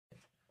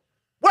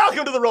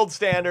Welcome to the Rolled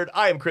Standard.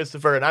 I am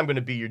Christopher, and I'm going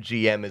to be your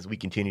GM as we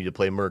continue to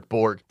play Mörk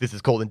Borg. This is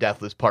Cold and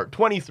Deathless Part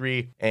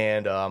 23,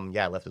 and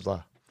left is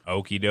law.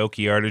 Okie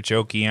dokie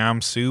artichoke,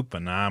 I'm Soup,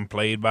 and I'm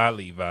played by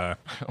Levi.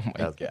 Oh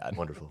my God.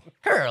 Wonderful.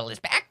 Curl is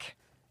back.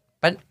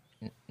 But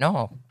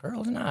no,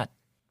 Curl's not.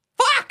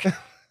 Fuck!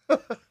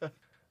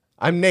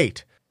 I'm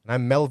Nate, and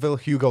I'm Melville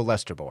Hugo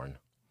Lesterborn.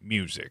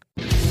 Music.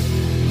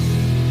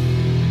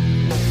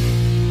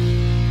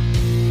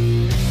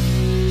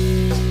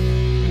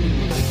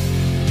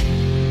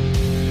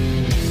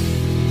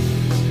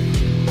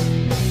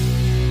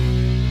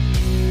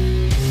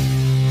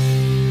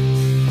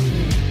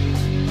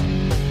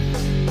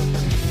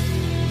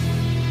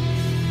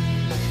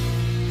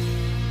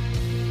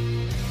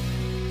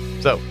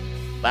 So,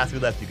 last we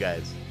left you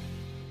guys,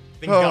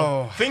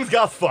 things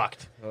got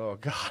fucked. Oh,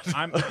 God.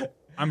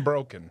 I'm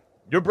broken.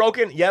 You're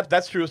broken? Yep,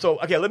 that's true. So,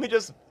 okay, let me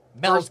just...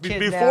 Mel's first,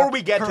 before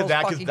we get Curl's to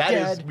that, because fucking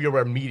dead. we are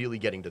immediately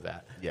getting to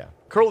that. Yeah.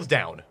 Curl's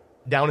down.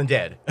 Down and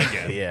dead.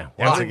 Again. Yeah,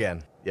 once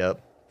again.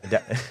 Yep.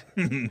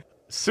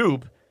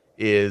 Soup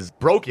is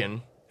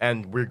broken,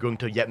 and we're going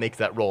to yet make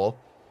that roll.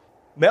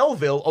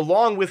 Melville,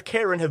 along with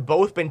Karen, have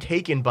both been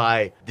taken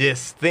by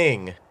this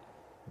thing.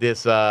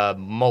 This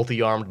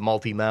multi-armed,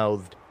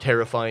 multi-mouthed,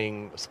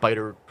 terrifying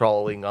spider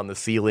crawling on the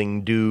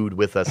ceiling dude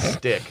with a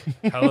stick.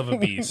 Hell of a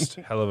beast.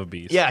 Hell of a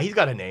beast. Yeah, he's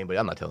got a name, but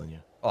I'm not telling you.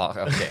 Oh,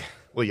 okay.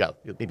 Well, yeah,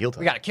 maybe he'll tell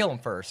We gotta kill him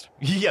first.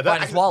 Yeah,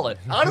 Find his wallet.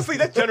 Honestly,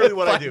 that's generally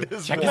what I do.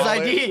 Check his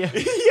ID.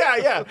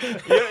 yeah.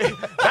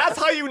 That's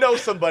how you know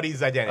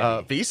somebody's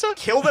identity. Visa?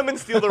 Kill them and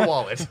steal their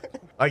wallet.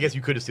 I guess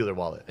you could have steal their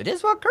wallet. It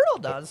is what Curl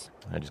does.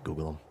 I just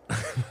Google them.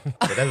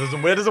 But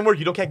that doesn't work.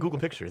 You can't Google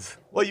pictures.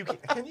 Well, you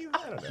can you?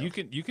 I don't know. You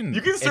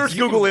can Search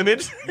Google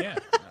image. Yeah.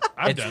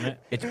 I've done it.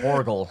 It's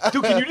Borgle.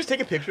 Dude, can you just take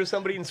a picture of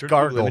somebody and search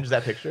Google image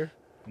that picture?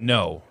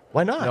 No.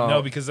 Why not?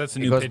 No, because that's a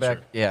It new goes picture.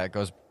 back. Yeah, it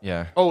goes.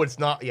 Yeah. Oh, it's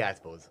not. Yeah, I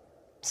suppose.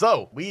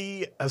 So,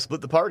 we have split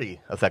the party,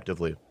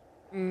 effectively.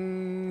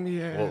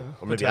 Yeah. Well,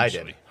 or maybe I did.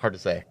 Potentially. Hard to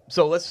say.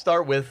 So, let's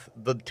start with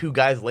the two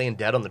guys laying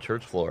dead on the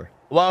church floor.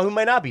 Well, who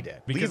might not be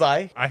dead? Because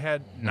Levi. I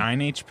had 9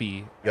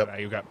 HP. Yep. And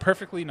I got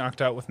perfectly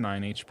knocked out with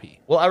 9 HP.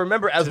 Well, I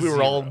remember as To we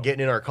were all 0.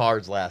 getting in our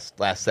cars last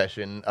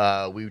session,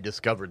 we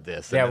discovered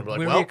this. Yeah, And then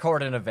we we're like,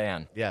 record in a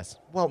van. Yes.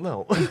 well,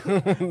 no.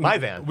 My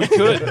van.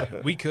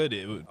 We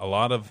could. A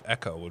lot of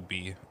echo would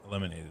be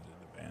eliminated in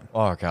the van.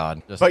 Oh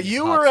God. Just But these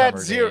you hot were at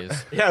summer 0.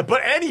 days. Yeah,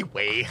 but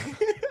anyway.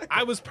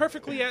 I was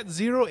perfectly at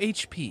 0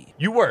 HP.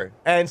 You were,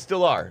 and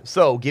still are.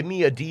 So, give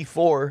me a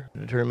D4 to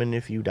determine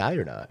if you died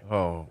or not.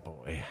 Oh,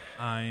 boy.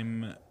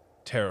 I'm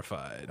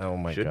terrified. Oh,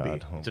 my Should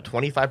God. be. It's a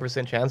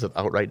 25% chance of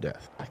outright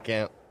death. I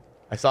can't.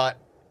 I saw it.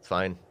 It's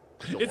fine.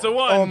 It's a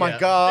 1. Oh, my Yeah.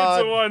 God.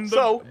 It's a 1.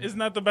 So- isn't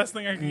that the best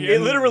thing I can get? It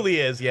literally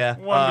is, yeah.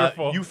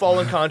 Wonderful. You fall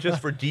unconscious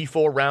for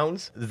D4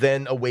 rounds,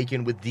 then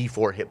awaken with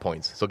D4 hit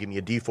points. So give me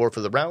a D4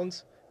 for the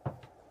rounds.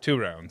 2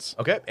 rounds.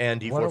 Okay,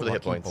 and D4 What a for the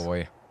hit lucky points.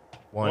 boy.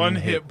 One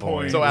hit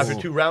point. So after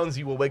 2 rounds,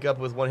 you will wake up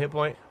with 1 hit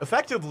point.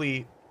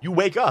 Effectively, you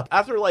wake up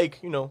after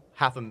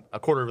a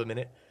quarter of a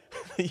minute.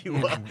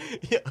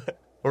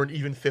 Or an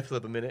even fifth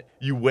of a minute.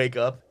 You wake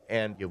up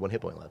and you have 1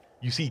 hit point left.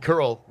 You see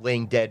Curl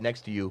laying dead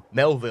next to you,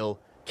 Melville,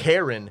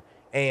 Karen,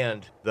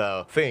 and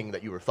the thing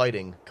that you were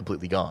fighting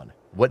completely gone.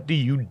 What do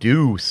you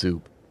do,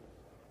 Soup?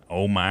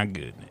 Oh my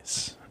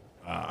goodness.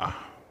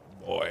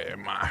 Boy,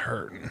 am I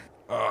hurting.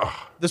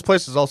 This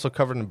place is also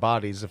covered in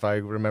bodies, if I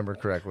remember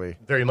correctly.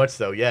 Very much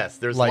so, yes.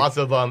 There's Like- lots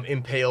of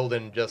impaled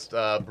and just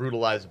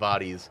brutalized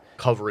bodies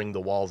covering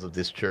the walls of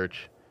this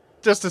church.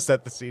 Just to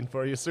set the scene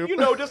for you, Soup.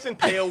 Just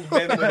impaled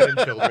men, women, and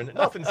children.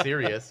 Nothing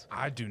serious.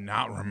 I do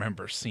not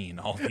remember seeing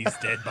all these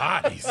dead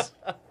bodies.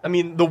 I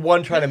mean, the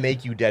one trying to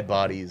make you dead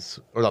bodies,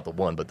 or not the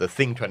one, but the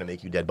thing trying to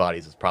make you dead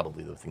bodies is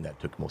probably the thing that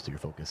took most of your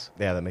focus.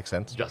 Yeah, that makes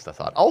sense. Just a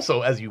thought.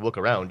 Also, as you look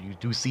around, you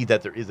do see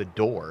that there is a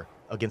door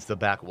against the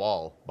back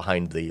wall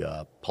behind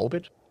the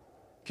pulpit.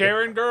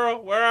 Karen,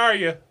 girl, where are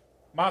you?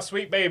 My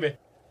sweet baby.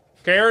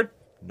 Karen?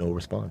 No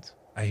response.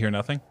 I hear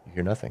nothing. You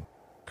hear nothing.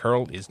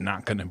 Curl is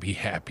not going to be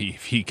happy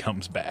if he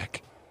comes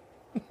back.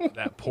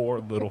 That poor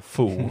little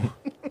fool.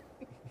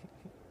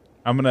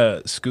 I'm going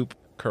to scoop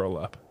Curl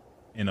up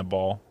in a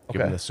ball. Give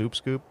him the soup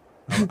scoop.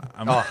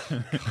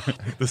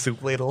 The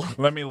soup ladle.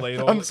 Let me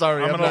ladle. I'm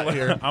sorry, I'm gonna not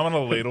here. I'm going to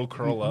ladle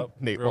Curl up.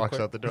 Nate real walks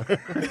quick. out the door.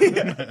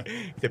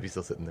 Except he's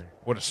still sitting there.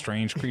 What a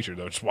strange creature,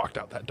 though. Just walked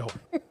out that door.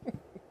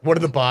 One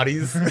of the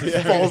bodies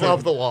falls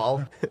off the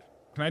wall.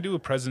 Can I do a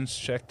presence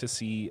check to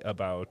see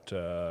about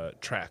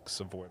tracks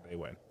of where they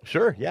went?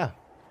 Sure, yeah.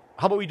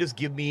 How about we just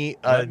give me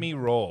Let me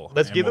roll.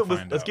 Let's and give we'll it.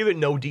 find Let's out. give it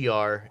no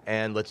DR,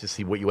 and let's just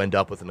see what you end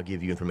up with, and I'll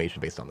give you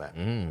information based on that.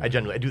 I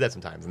do that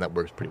sometimes, and that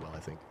works pretty well, I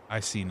think. I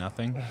see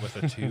nothing with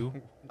a 2.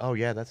 Oh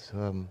yeah, that's.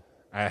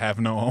 I have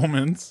no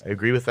omens. I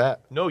agree with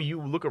that. No,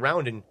 you look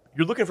around and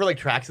you're looking for like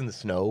tracks in the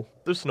snow.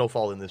 There's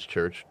snowfall in this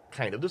church,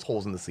 kind of. There's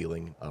holes in the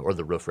ceiling, or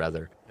the roof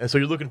rather. And so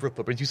you're looking for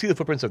footprints. You see the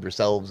footprints of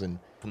yourselves and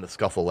from the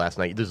scuffle last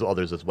night. There's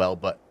others as well,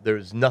 but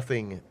there's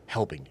nothing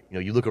helping you.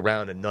 You look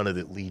around and none of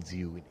it leads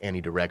you in any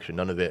direction.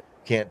 None of it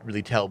can't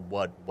really tell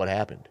what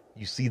happened.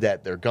 You see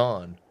that they're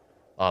gone,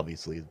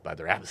 obviously by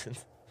their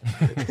absence.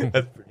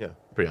 That's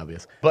pretty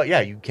obvious. But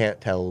yeah, you can't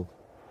tell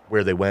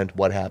where they went,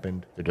 what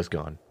happened. They're just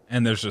gone.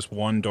 And there's just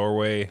one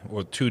doorway,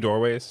 or two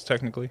doorways,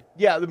 technically?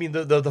 Yeah, I mean,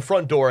 the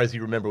front door, as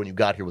you remember when you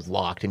got here, was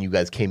locked, and you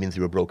guys came in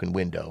through a broken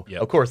window.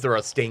 Yep. Of course, there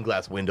are stained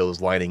glass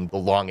windows lining the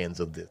long ends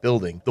of the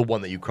building. The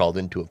one that you crawled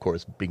into, of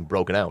course, being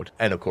broken out.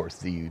 And, of course,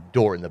 the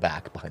door in the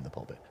back behind the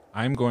pulpit.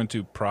 I'm going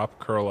to prop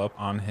Curl up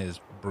on his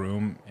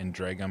broom and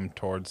drag him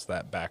towards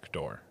that back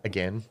door.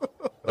 Again?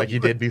 Like you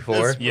did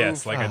before?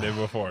 Yes, like I did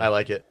before. I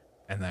like it.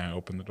 And then I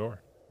open the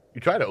door.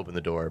 You try to open the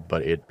door,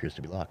 but it appears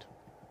to be locked.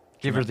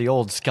 Give her the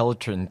old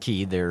skeleton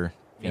key there,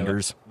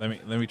 fingers.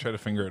 Let me try to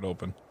finger it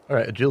open. All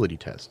right, agility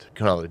test.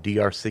 Call it a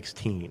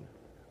DR16.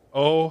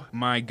 Oh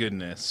my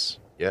goodness.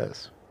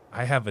 Yes.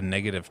 I have a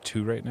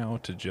 -2 right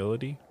now to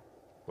agility.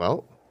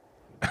 Well,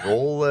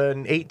 roll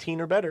an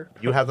 18 or better.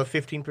 You have a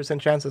 15%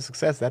 chance of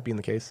success, that being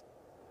the case.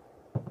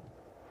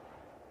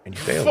 And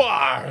you failed.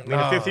 I mean,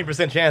 a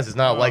 15% chance is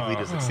not likely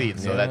to succeed,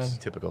 so that's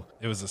typical.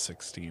 It was a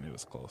 16. It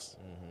was close.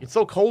 It's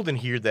so cold in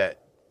here that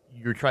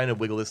you're trying to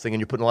wiggle this thing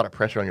and you're putting a lot of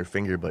pressure on your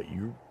finger, but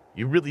you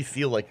really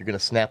feel like you're going to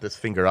snap this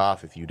finger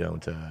off if you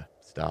don't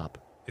stop.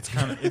 It's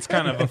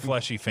kind of a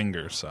fleshy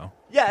finger, so.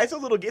 Yeah,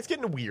 it's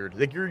getting weird.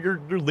 Like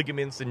your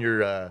ligaments and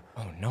your Oh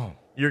no.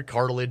 your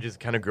cartilage is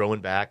kind of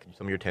growing back,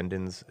 some of your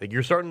tendons. Like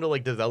you're starting to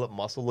like develop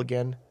muscle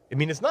again. I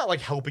mean, it's not like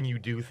helping you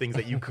do things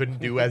that you couldn't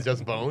do as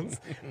just bones,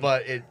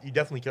 but you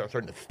definitely are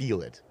starting to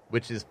feel it,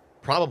 which is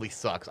probably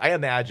sucks. I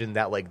imagine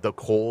that like the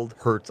cold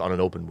hurts on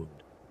an open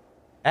wound.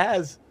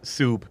 As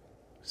Soup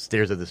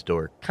stares at this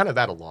door, kind of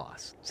at a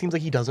loss. Seems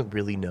like he doesn't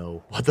really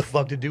know what the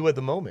fuck to do at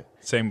the moment.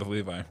 Same with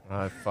Levi.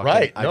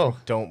 Right, I no.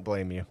 don't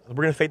blame you. We're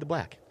going to fade to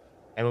black.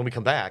 And when we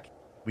come back,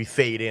 we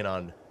fade in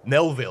on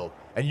Melville,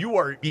 and you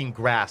are being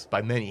grasped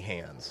by many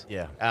hands.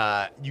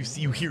 Yeah.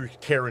 You hear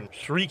Karen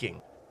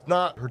shrieking.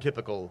 Not her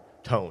typical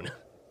tone.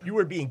 You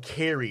are being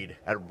carried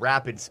at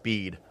rapid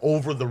speed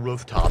over the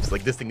rooftops.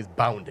 Like this thing is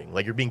bounding.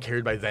 Like you're being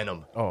carried by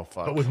Venom. Oh,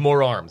 fuck. But with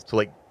more arms. So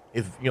like,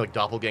 if like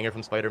Doppelganger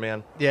from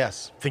Spider-Man,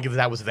 Yes. think of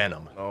that was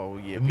Venom. Oh,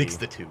 yeah. Mix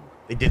the two.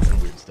 They did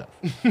some weird stuff.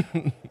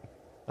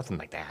 Nothing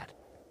like that.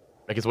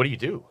 I guess what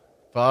do?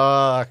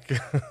 Fuck.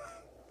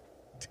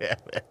 Damn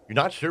it. You're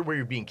not sure where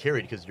you're being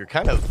carried because you're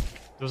kind of...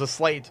 There's a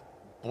slight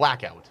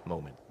blackout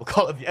moment. We'll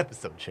call it the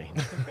episode change.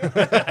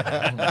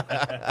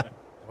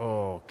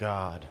 Oh,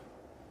 God.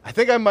 I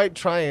think I might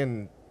try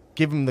and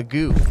give him the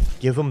goo.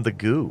 Give him the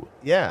goo.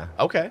 Yeah.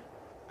 Okay.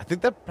 I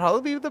think that'd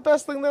probably be the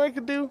best thing that I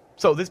could do.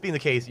 So this being the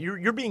case,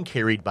 you're being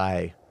carried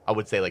by, I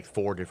would say, like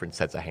 4 different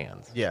sets of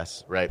hands.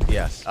 Yes. Right?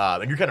 Yes.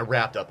 And you're kind of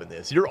wrapped up in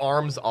this. Your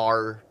arms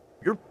are...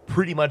 You're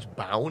pretty much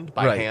bound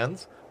by Right.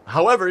 hands.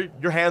 However,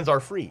 your hands are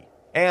free.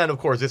 And, of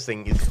course, this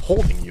thing is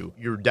holding you.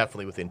 You're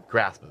definitely within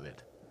grasp of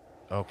it.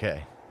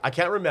 Okay. I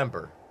can't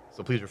remember,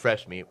 so please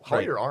refresh me. How are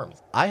Right. your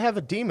arms? I have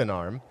a demon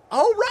arm.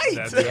 Oh, right!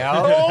 That's-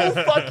 Oh,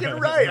 fucking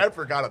right! I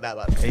forgot about that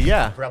last.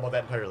 Yeah. I forgot about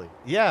that entirely.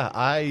 Yeah,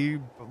 I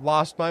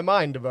lost my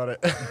mind about it.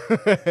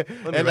 Let me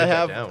and write I that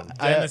have down.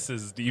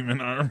 Dennis's demon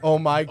arm. Oh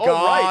my Oh,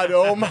 god. right.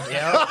 Oh my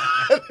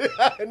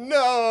god.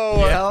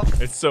 No.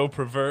 Yep. It's so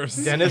perverse.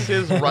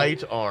 Dennis's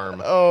right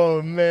arm,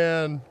 Oh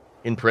man.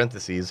 in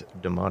parentheses,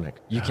 demonic.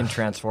 You can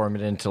transform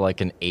it into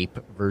like an ape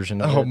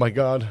version of Oh it. my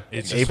god.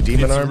 It's Ape just-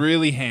 demon it's arm.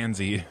 really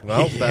handsy.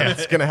 Well,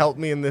 that's gonna help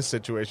me in this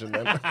situation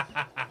then.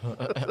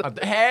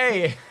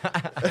 Hey!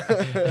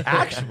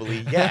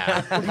 Actually, yeah.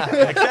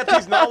 Except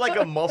he's not like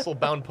a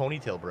muscle-bound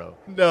ponytail, bro.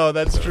 No,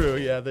 that's true.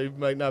 Yeah, they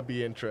might not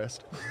be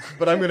interested.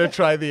 But I'm gonna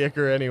try the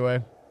ichor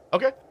anyway.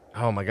 Okay.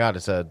 Oh my god,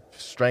 it's a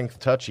strength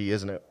touchy,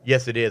 isn't it?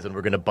 Yes, it is, and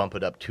we're going to bump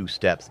it up 2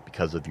 steps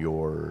because of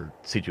your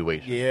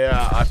situation.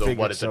 Yeah, I So figured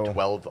what is so. a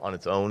 12 on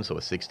its own, so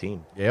a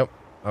 16. Yep.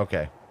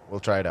 Okay, we'll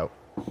try it out.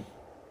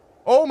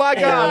 Oh my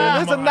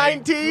god, it is a my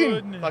 19!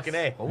 goodness. Fucking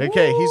A.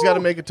 Okay, he's got to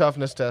make a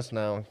toughness test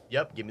now.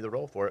 Yep, give me the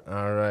roll for it.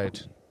 All right.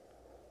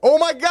 Oh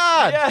my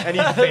god! And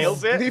he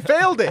fails it? He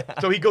failed it!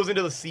 So he goes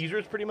into the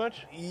seizures, pretty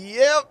much?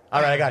 Yep.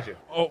 All right, I got you.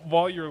 Oh,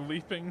 while you're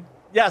leaping.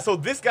 Yeah, so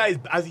this guy,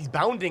 as he's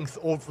bounding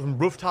from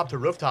rooftop to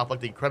rooftop like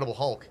the Incredible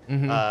Hulk,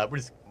 we're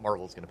just,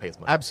 Marvel's going to pay us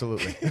money.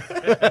 Absolutely.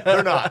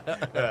 They're not.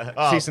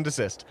 Cease and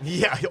desist.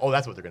 Yeah, oh,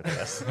 that's what they're going to pay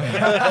us.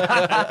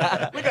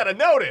 We got a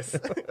notice.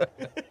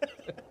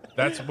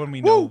 That's when we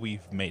know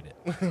we've made it.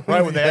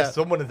 Right, when they Yeah. have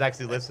someone is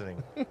actually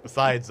listening,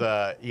 besides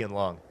Ian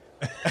Long.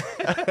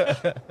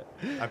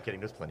 I'm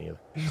kidding, there's plenty of.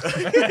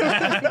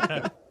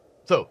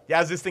 So, yeah,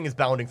 as this thing is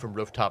bounding from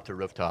rooftop to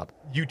rooftop,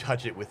 you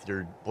touch it with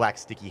your black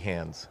sticky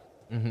hands.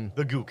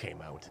 The goo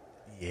came out.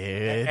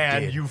 Yeah.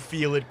 And you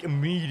feel it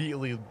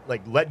immediately,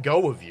 like, let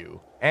go of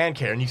you. And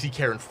Karen, you see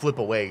Karen flip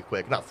away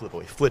quick. Not flip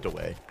away, flit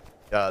away.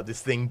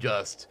 This thing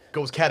just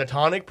goes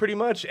catatonic, pretty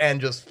much,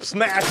 and just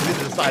smashes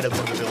into the side of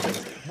one of the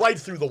buildings. Right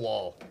through the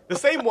wall. The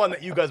same one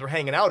that you guys were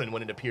hanging out in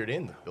when it appeared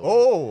in the building.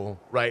 Oh.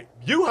 Right?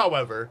 You,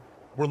 however,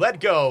 were let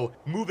go,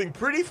 moving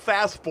pretty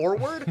fast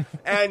forward,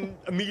 and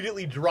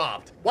immediately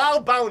dropped while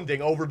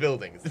bounding over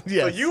buildings.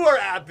 Yes. So you are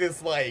at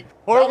this, like,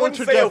 Horrible I wouldn't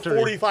say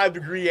trajectory. a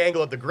 45-degree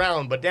angle at the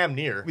ground, but damn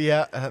near.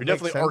 Yeah. You're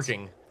definitely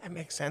arcing. That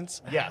makes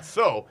sense. Yeah,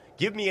 so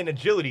give me an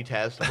agility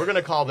test. We're going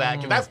to call that,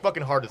 because that's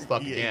fucking hard as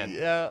fuck again.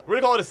 Yeah. We're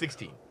going to call it a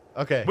 16,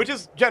 Okay. which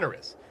is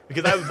generous.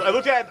 Because I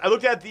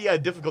looked at the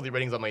difficulty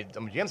ratings on my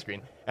GM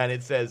screen, and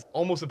it says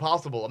almost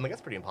impossible. I'm like,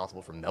 that's pretty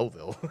impossible for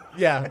Melville.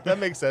 Yeah, that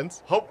makes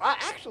sense.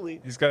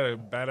 Actually, He's got a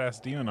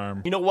badass demon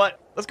arm. you know what?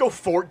 Let's go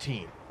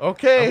 14.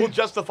 Okay. And we'll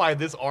justify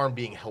this arm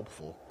being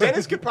helpful.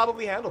 Dennis could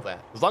probably handle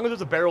that, as long as there's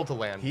a barrel to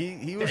land.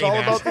 He was Hey, all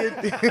man. about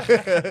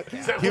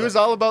the he was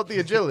all about the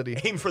agility.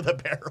 Aim for the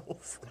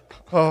barrels.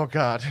 Oh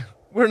God,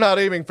 we're not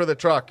aiming for the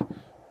truck.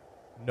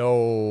 No.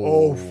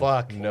 Oh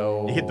fuck!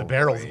 No. You hit the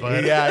barrels,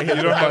 bud. Yeah, You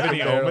don't have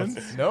any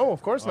omens? No,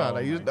 of course not.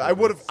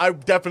 Oh, I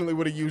definitely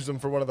would have used them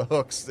for one of the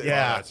hooks.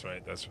 Yeah. Oh, that's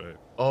right. That's right.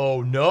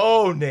 Oh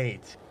no,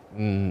 Nate.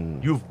 You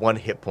have 1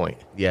 hit point.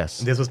 Yes.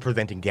 This was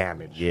preventing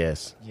damage.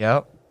 Yes.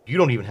 Yep. You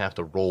don't even have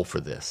to roll for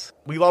this.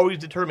 We've always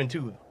determined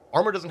too.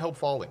 Armor doesn't help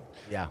falling.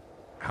 Yeah.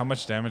 How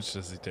much damage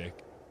does he take?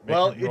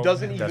 Well, Make him it roll.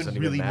 doesn't Doesn't even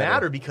even really matter.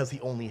 matter because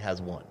he only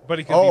has 1. But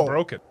he could Oh. be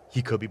broken.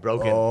 He could be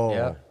broken. Oh.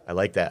 Yeah. I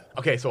like that.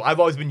 Okay, so I've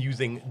always been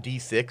using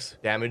D6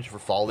 damage for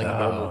falling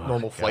a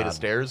normal flight of God.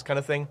 stairs kind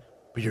of thing.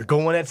 But you're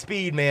going at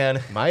speed,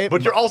 man. My-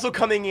 but you're also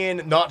coming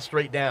in not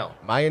straight down.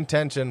 My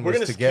intention We're was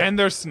gonna to get And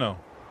there's snow.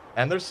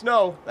 And there's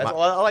snow. That's My-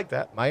 I like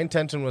that. my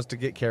intention was to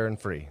get Karen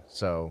free.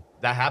 So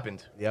That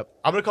happened. yep.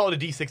 I'm going to call it a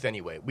D6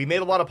 anyway. We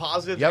made a lot of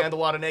positives Yep. and a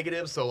lot of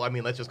negatives, so I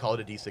mean, let's just call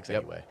it a D6 Yep.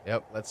 anyway.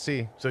 Yep. Let's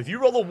see. So if you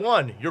roll a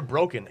 1, you're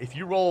broken. If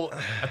you roll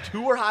a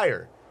 2 or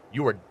higher,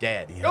 you are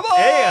dead. Come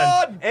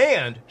on!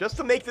 And just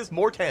to make this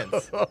more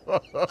tense,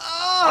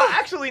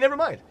 actually, never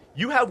mind.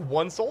 You have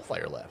 1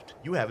 Soulfire left.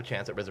 You have a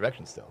chance at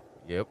resurrection still.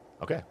 Yep.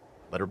 Okay,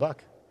 let her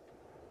buck.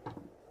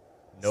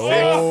 No,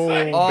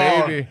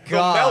 Oh, baby. So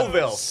God.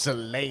 Melville,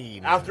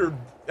 Slain. after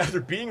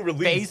being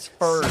released, Face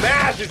first.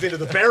 smashes into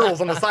the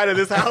barrels on the side of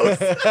this house.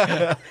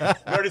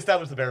 We already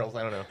established the barrels.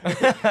 I don't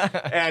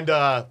know.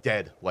 And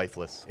dead,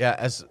 lifeless, Yeah,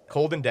 as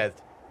cold and dead.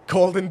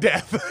 cold and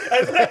death.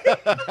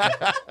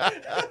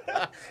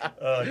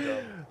 Oh,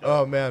 no.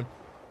 Oh man.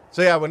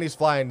 So yeah, when he's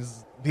flying,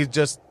 he's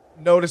just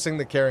noticing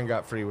that Karen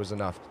got free was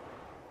enough.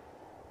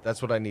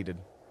 That's what I needed.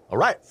 All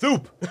right,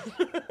 Soup.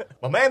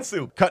 My man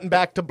Soup. Cutting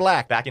back to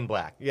black. Back in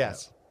black.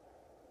 Yes.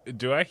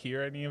 Do I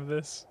hear any of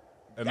this?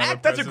 Another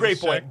That's a great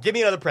presence point. check? Give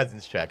me another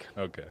presence check.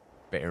 Okay.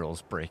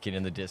 Barrels breaking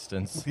in the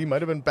distance. He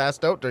might have been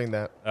passed out during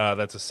that.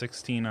 That's a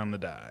 16 on the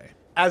die.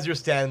 As you're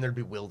standing there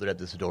bewildered at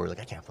this door, like,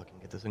 I can't fucking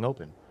get this thing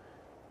open.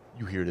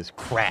 You hear this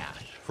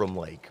crash from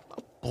like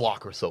a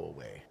block or so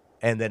away.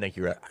 And then I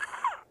hear a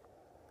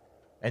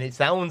and it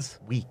sounds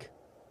weak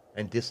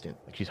and distant,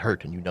 like she's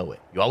hurt and you know it.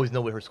 You always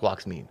know what her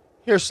squawks mean.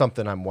 Here's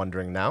something I'm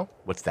wondering now,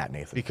 What's that,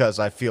 Nathan? because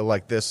I feel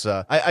like this.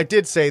 I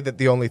did say that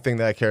the only thing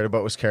that I cared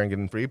about was Karen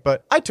getting free,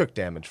 but I took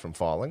damage from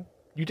falling.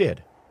 You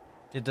did.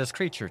 Did this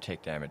creature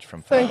take damage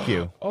from Thank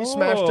you. He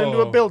smashed into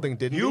a building,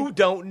 didn't You he?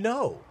 don't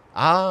know.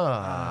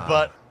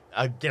 But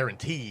I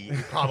guarantee you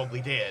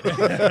probably did.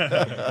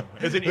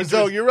 It's an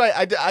so interest- you're right.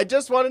 I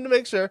just wanted to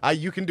make sure.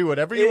 You can do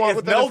whatever you want if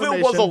with that Melville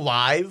information. was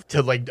alive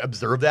to like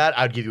observe that,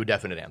 I'd give you a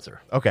definite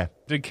answer. Okay.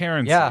 Did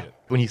Karen Yeah. see it?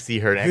 When you see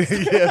her next.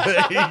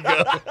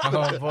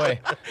 Oh boy.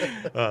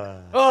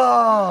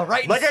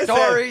 Writing Like I said-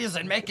 stories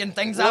and making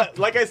things up.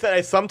 Like I said,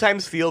 I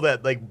sometimes feel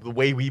that like the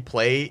way we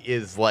play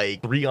is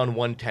like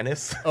 3-on-1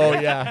 tennis. Oh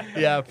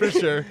yeah, for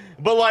sure.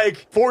 But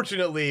like,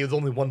 fortunately, there's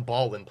only 1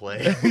 ball in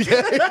play.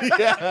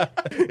 yeah,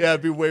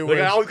 it'd be way Like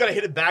I worse. always gotta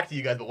hit it back to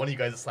you guys, but one of you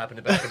guys is slapping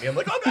it back at me. I'm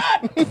like, oh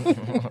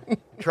god!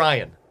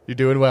 Trying. You're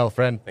doing well,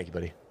 friend. Thank you,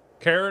 buddy.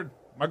 Karen,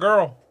 my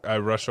girl. I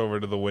rush over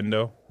to the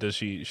window. Does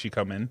she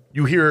come in?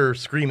 You hear her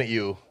scream at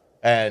you,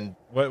 and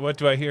What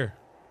do I hear?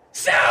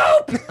 Soup!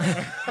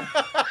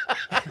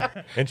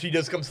 And she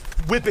just comes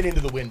whipping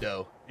into the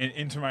window.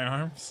 Into my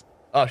arms?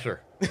 Oh,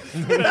 sure.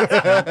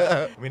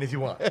 I mean, if you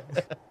want.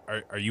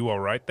 Are you all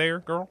right there,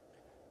 girl?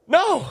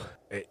 No,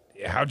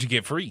 How'd you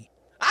get free?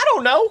 I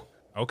don't know.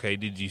 Okay,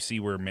 did you see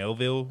where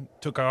Melville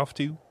took off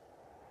to?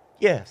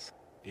 Yes.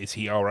 Is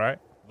he all right?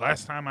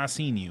 Last time I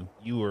seen you,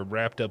 you were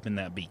wrapped up in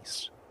that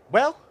beast.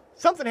 Well,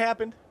 something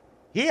happened.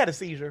 He had a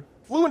seizure,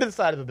 flew into the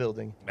side of a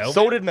building. Melville?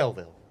 So did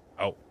Melville.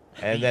 Oh,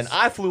 And then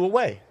I flew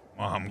away.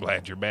 well, I'm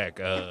glad you're back.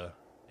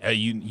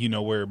 You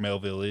know where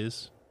Melville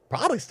is?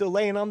 Probably still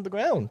laying on the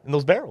ground in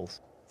those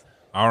barrels.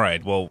 All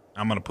right, well,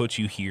 I'm gonna put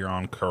you here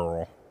on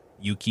Curl.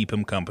 You keep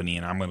him company,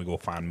 and I'm gonna go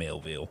find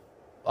Melville.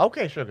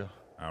 Okay, sugar.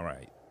 All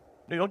right.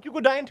 Don't you go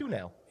dying too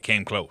now.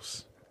 Came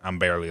close. I'm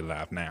barely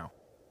alive now.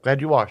 Glad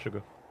you are,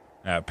 sugar.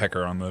 Peck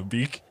her on the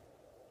beak.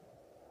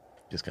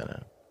 Just kind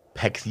of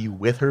pecks you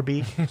with her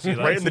beak. She right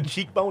likes in the it.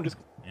 cheekbone. Just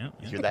Yeah.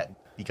 you hear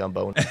that beak on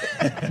bone.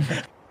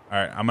 All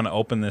right, I'm gonna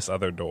open this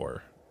other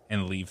door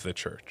and leave the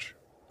church.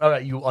 All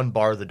right, you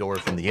unbar the door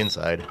from the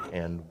inside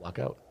and walk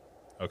out.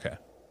 Okay.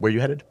 Where you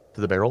headed?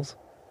 To the barrels?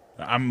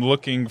 I'm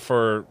looking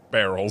for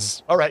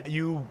barrels. All right,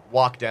 you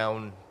walk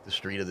down the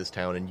street of this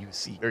town and you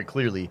see very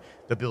clearly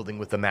the building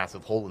with the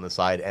massive hole in the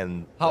side.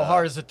 And How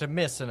hard is it to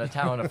miss in a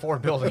town of 4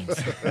 buildings?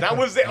 that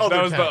was the other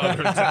That was the town.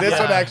 other time. This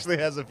one actually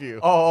has a few.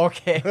 Oh,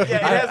 okay. Yeah, it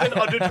has an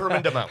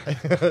undetermined amount.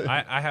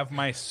 I have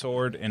my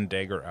sword and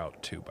dagger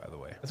out too, by the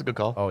way. That's a good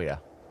call. Oh yeah.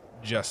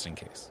 Just in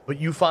case. But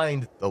you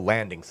find the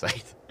landing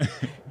site,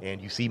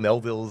 and you see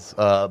Melville's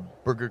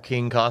Burger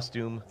King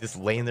costume just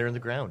laying there in the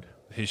ground.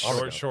 His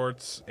short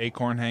shorts,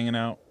 acorn hanging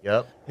out.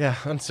 Yep. Yeah,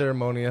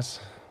 unceremonious.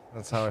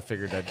 That's how I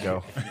figured I'd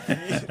go.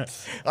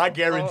 I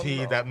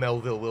guarantee that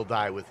Melville will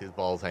die with his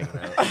balls hanging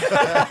out.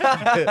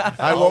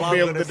 I won't be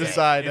able gonna to say.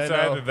 decide. It's I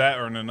know. either that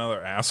or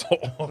another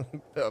asshole.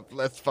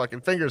 Let's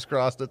fucking fingers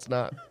crossed it's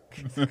not.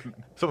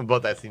 Something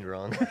about that seemed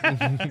wrong.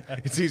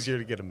 It's easier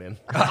to get him in.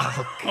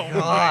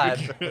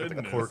 God. Like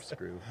a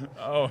corkscrew.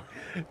 Oh.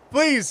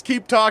 Please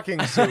keep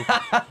talking, Soup.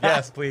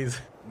 Yes, please.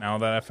 Now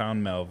that I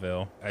found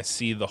Melville, I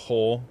see the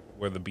hole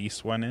where the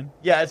beast went in.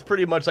 Yeah, it's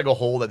pretty much like a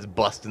hole that's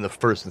busting the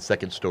first and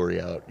second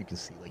story out. You can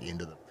see like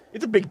into them.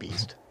 It's a big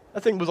beast.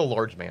 That thing was a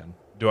large man.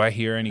 Do I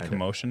hear any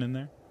commotion in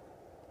there?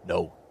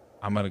 No.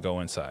 I'm going to go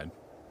inside.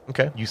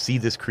 Okay. You see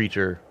this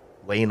creature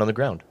laying on the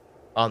ground,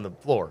 on the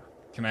floor.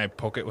 Can I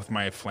poke it with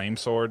my flame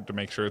sword to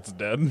make sure it's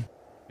dead?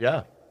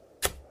 Yeah.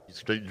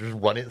 You just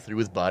run it through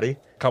his body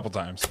A couple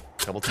times.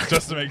 a couple times.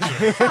 Just to make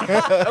sure.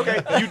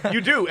 Okay,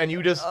 you do, and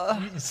you just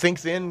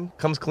sinks in,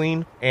 comes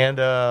clean, and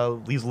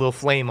leaves a little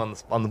flame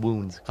on the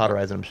wounds,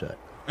 cauterizing them shut.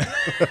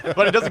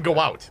 But it doesn't go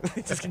out;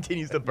 it just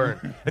continues to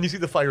burn, and you see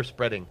the fire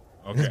spreading.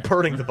 Okay. It's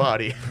burning the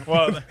body.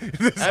 Well,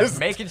 I'm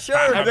making sure.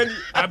 And then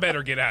I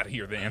better get out of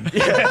here then.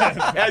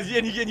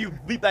 and you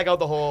leap back out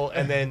the hole,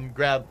 and then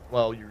grab.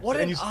 Well, you're What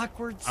and an you,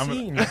 awkward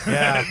scene.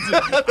 yeah.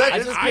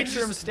 I just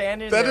picture him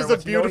standing that there is a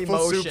with no beautiful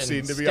soup emotion,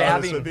 scene, to be stabbing.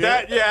 honest with you.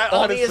 That yeah,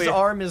 Only honestly, his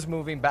arm is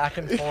moving back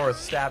and forth,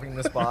 stabbing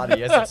this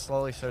body as it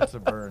slowly starts to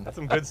burn. that's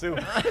some good soup.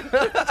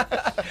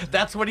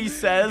 That's what he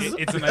says.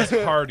 It's a nice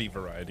party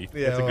variety.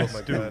 Yeah, oh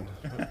my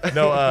god.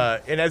 No,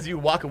 and as you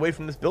walk away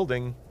from this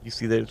building, you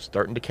see that it's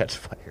starting to catch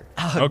fire.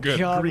 Oh, good.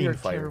 God, Green we are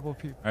fire. terrible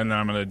people. And then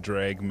I'm going to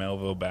drag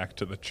Melville back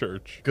to the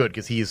church. Good,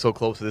 because he is so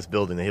close to this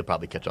building that he'll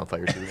probably catch on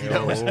fire too.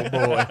 Oh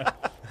boy.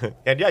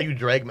 And yeah, you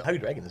drag. How are you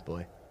dragging this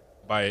boy?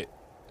 By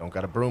Don't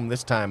got a broom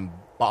this time,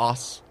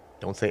 boss.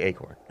 Don't say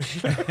acorn.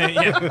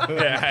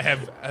 yeah, I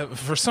have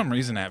for some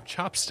reason I have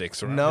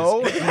chopsticks around.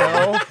 No,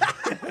 no,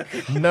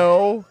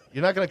 no.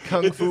 You're not gonna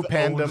kung It's fu his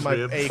panda own my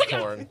ribs.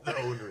 acorn. The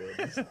own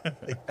ribs.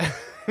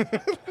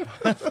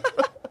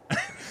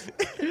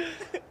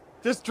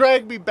 Just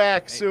drag me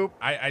back, Soup.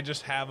 I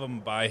just have him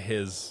by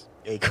his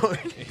Acorn.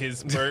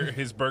 his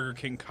Burger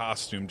King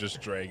costume, just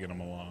dragging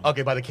him along.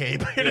 Okay, by the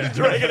cape. You're just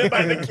dragging it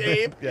by the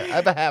cape. Yeah, I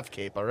have a half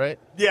cape, all right?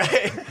 Yeah,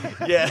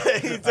 yeah.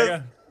 He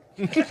just,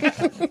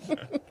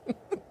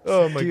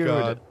 Oh my Dude.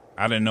 god.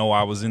 I didn't know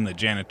I was in the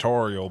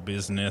janitorial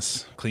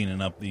business,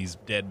 cleaning up these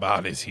dead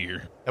bodies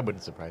here. that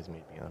wouldn't surprise me,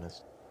 to be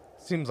honest.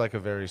 Seems like a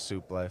very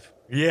Soup life.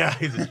 Yeah,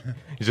 he's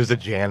just a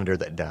janitor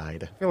that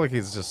died. I feel like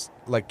he's just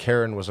like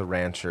Karen was a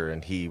rancher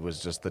and he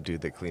was just the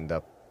dude that cleaned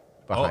up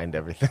behind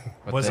everything.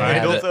 But Was they I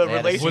had built it- a They had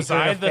relationship. Was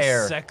I the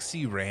affair.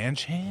 sexy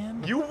ranch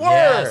hand? You were.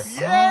 Yes.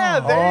 Yeah,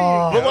 there you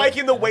Oh. go. But like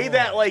in the way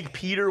that like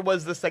Peter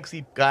was the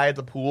sexy guy at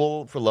the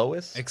pool for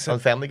Lois Except- on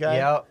Family Guy.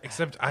 Yeah.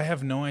 Except I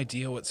have no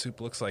idea what Soup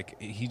looks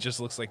like. He just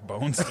looks like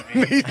bones to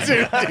me. Me too,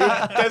 dude.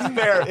 That's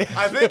fair.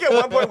 I think at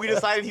one point we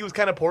decided he was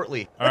kind of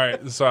portly. All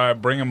right, so I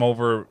bring him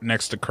over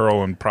next to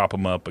Curl and prop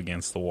him up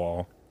against the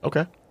wall.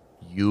 Okay.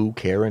 You,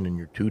 Karen, and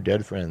your two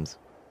dead friends.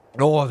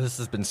 Oh, this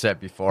has been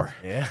said before.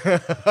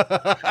 Except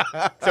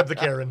the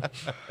Karen.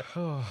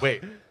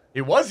 Wait,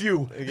 it was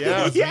you.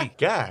 Yeah, it was yeah. me.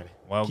 God.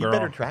 Well, Keep girl.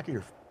 better track of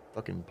your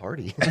fucking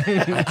party.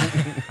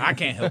 I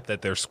can't help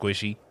that they're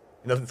squishy.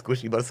 Nothing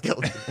squishy about a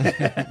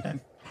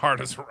skeleton.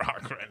 Hard as a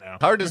rock right now.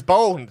 Hard as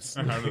bones.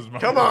 Hard as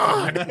Come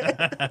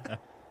on.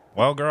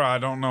 Well, girl, I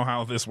don't know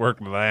how this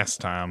worked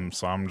last time,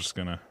 so I'm just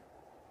gonna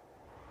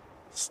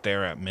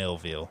stare at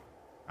Melville.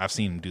 I've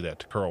seen him do that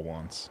to Curl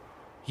once.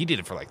 He did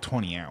it for like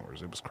 20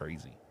 hours. It was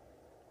crazy.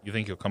 You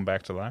think he'll come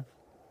back to life?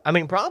 I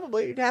mean,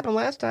 probably. It happened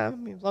last time. I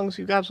mean, as long as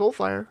you got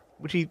Soulfire,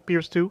 which he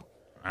appears to.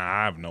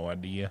 I have no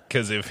idea.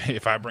 Because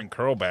if I bring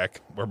Curl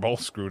back, we're both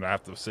screwed. I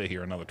have to sit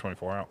here another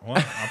 24 hours. Well,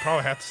 I'll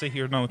probably have to sit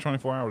here another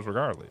 24 hours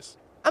regardless.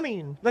 I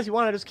mean, unless you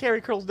want to just carry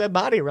Curl's dead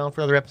body around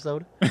for another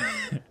episode.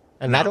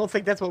 And I don't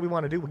think that's what we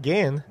want to do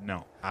again.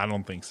 No, I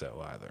don't think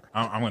so either.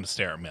 I'm going to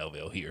stare at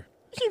Melville here.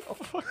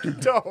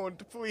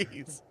 Don't,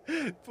 please.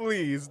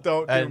 Please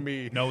don't do And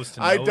me. nose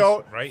to I nose,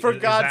 don't, right? for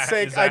Is God's that-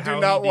 sake, is I that do how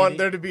not he want did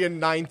there it? to be a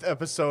 9th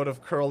episode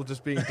of Curl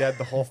just being dead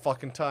the whole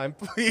fucking time.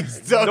 Please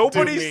don't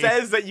Nobody do me.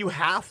 says that you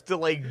have to,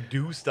 like,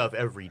 do stuff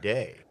every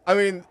day. I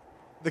mean,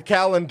 the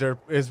calendar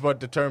is what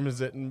determines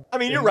it. I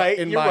mean, you're right.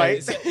 You're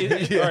right.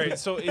 All right,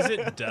 so is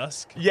it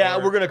dusk? Yeah,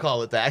 or- we're going to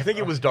call it that. I think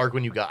it was dark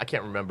when you got. I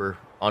can't remember,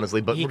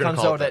 honestly, but He we're going to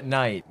comes call out it at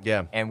night.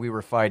 Yeah. And we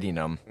were fighting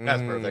him. That's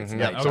perfect.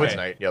 Yep. So Okay. it's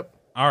night. Yep.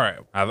 All right,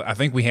 I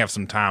think we have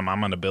some time.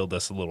 I'm going to build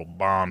us a little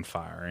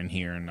bonfire in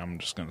here, and I'm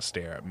just going to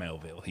stare at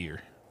Melville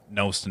here,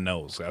 nose to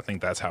nose. I think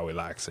that's how he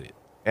likes it.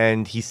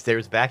 And he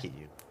stares back at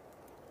you.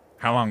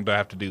 How long do I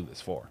have to do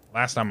this for?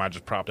 Last time I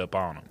just propped up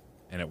on him,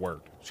 and it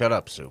worked. Shut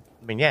up, Soup.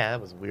 I mean, yeah,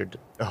 that was weird.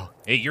 Oh,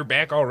 Hey, you're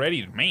back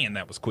already? Man,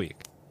 that was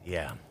quick.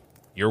 Yeah.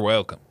 You're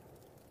welcome.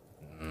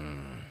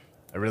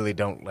 I really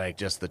don't like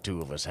just the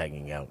two of us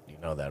hanging out. You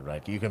know that,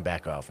 right? You can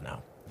back off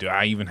now. Do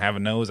I even have a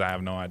nose? I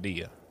have no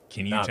idea.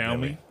 Can you Not tell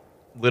really. me?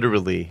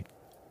 Literally,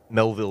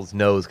 Melville's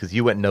nose, because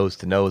you went nose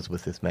to nose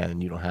with this man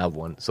and you don't have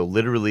one. So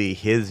literally,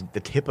 the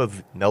tip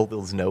of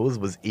Melville's nose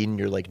was in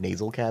your like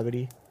nasal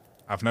cavity.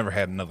 I've never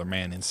had another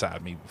man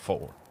inside me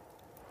before.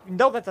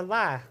 No, that's a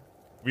lie.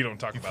 We don't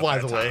talk He about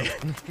flies that away.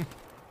 time.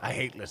 I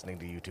hate listening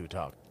to you two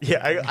talk.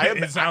 Yeah,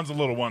 It sounds a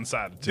little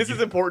one-sided. This is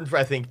important for,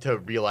 I think, to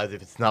realize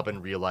if it's not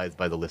been realized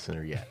by the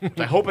listener yet. Which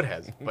I hope it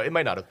has, but it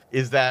might not have.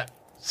 Is that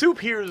Soup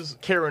hears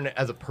Karen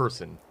as a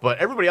person, but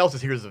everybody else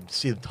hears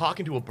him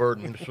talking to a bird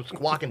and him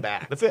squawking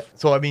back. That's it.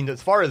 So, I mean,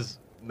 as far as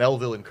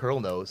Melville and Curl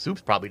know,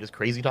 Soup's probably just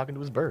crazy talking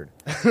to his bird.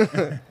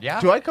 Yeah.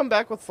 Do I come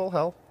back with full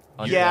health?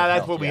 Under Yeah, that that's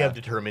health, what we yeah. have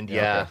determined,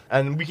 Yeah, yeah. okay.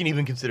 And we can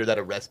even consider that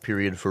a rest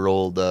period for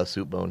old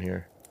Soup Bone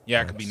here.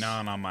 Yeah, I could be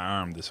gnawing on my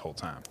arm this whole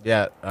time.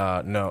 Yeah,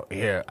 no,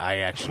 here, I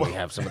actually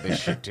have some of this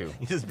shit too.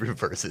 He just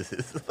reverses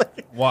it.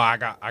 Well, I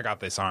got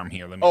this arm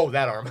here. Let me. Oh,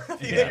 that arm. You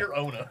Yeah. get your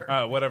own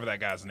arm. Whatever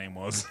that guy's name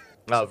was.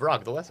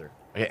 Vrog the Lesser.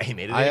 Yeah, he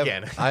made it I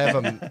in have,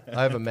 again.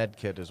 I have a med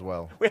kit as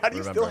well. Wait, how do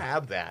you remember. still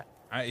have that?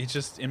 It's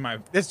just in my.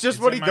 It's just it's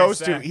what in he my goes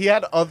to. sack. He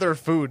had other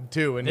food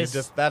too, and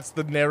This- that's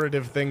the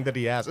narrative thing that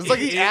he has. It's like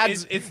he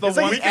adds. It's the it's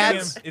one like he thing.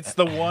 adds. It's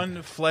the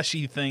one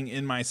fleshy thing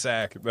in my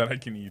sack that I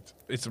can eat.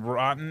 It's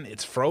rotten.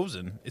 It's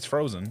frozen. It's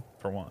frozen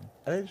for one.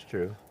 That's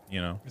true.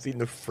 You know, He's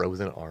eating a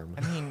frozen arm.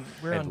 I mean,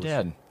 we're Endless.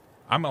 undead.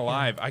 I'm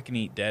alive. I can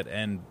eat dead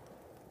and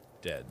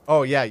dead.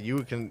 Oh yeah,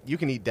 you can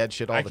eat dead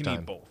shit all I the can time.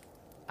 eat both.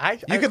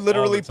 You could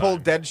literally all the pull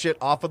time. dead shit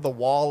off of the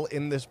wall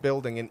in this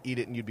building and eat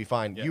it, and you'd be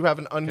fine. Yeah. You have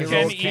an Can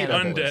unheroic eat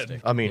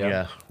undead. I mean,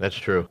 yeah, that's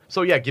true.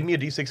 So, yeah, give me a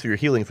d6 for your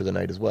healing for the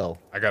night as well.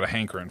 I got a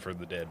hankering for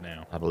the dead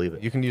now. I believe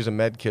it. You can use a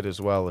med kit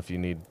as well if you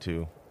need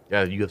to.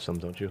 Yeah, you have some,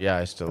 don't you? Yeah,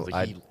 I still.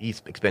 He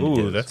expended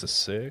Ooh, his. that's a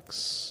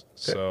 6.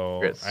 So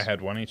Chris. I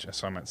had one each,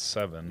 so I'm at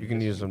 7. You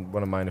can use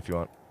one of mine if you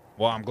want.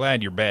 Well, I'm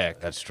glad you're back.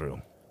 That's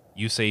true.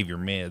 You save your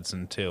meds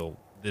until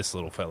this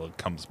little fella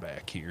comes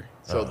back here.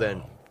 So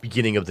then,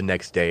 beginning of the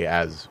next day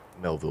as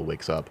Melville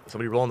wakes up,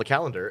 somebody roll on the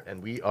calendar,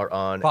 and we are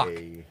on Fuck.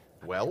 a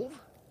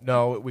 12?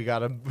 No, we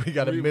got a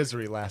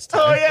misery last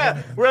time. Oh,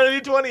 yeah, we're on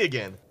a d20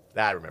 again.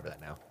 I remember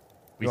that now.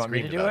 We You want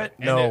me to screamed do about it?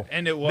 No.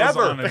 And it was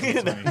Never. on a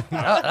D20.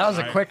 That was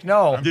a quick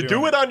no. I'm You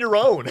doing do it on your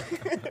own.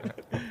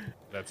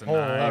 That's a Oh,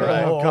 9. all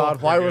right. Oh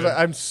God, why We're was good.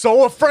 I'm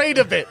so afraid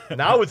of it.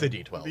 Now it's a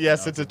d12.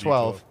 Yes, it's a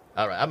 12.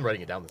 All right, I'm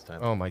writing it down this time.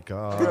 Oh my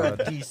God.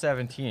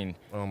 D17.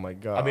 Oh my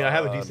God. I mean, I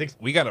have a d6.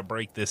 We got to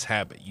break this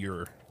habit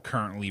you're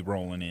currently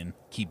rolling in.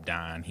 Keep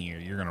dying here.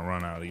 You're going to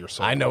run out of your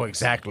soul. I know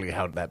exactly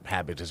how that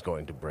habit is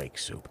going to break,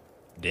 Soup.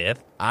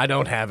 Death? I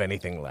don't have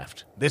anything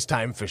left. This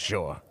time for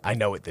sure. I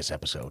know it this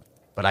episode.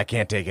 But I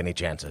can't take any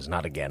chances,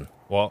 not again.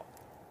 Well,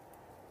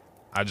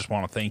 I just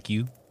want to thank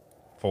you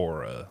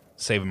for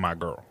saving my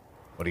girl.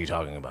 What are you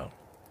talking about?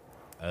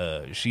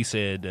 She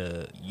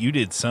said you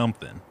did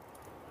something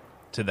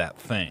to that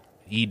thing.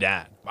 He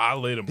died. I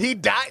lit him. He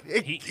died?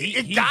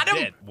 He got him?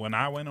 dead. When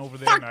I went over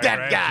there, Fuck and I that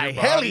grabbed guy.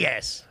 your Hell body,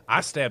 yes.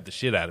 I stabbed the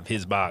shit out of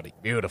his body.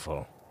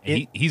 Beautiful.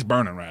 And he's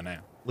burning right now.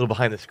 A little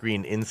behind the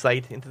screen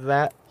insight into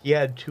that. He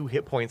had 2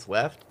 hit points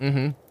left.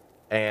 Mm-hmm.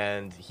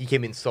 And he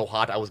came in so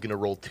hot, I was going to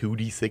roll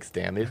 2d6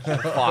 damage.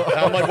 Fuck.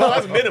 I'm like, well,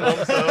 that's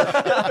minimum, so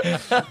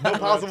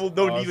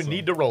no even Awesome.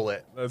 need to roll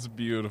it. That's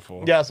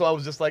beautiful. Yeah, so I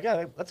was just like,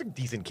 yeah, that's a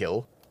decent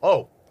kill.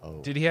 Oh.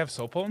 Did he have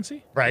soul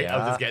potency? Right, I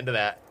was Yeah. just getting to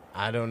that.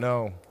 I don't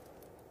know.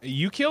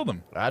 You killed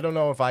him. I don't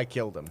know if I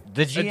killed him.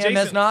 The GM has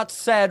Jason- not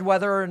said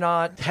whether or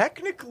not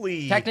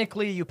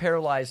Technically, you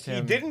paralyzed him.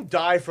 he didn't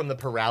die from the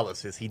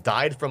paralysis. He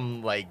died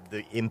from, like,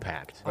 the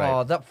impact.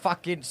 Oh, that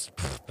fucking.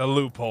 The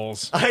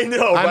loopholes. I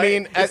know, I right?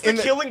 mean, it's the in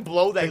the- killing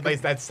blow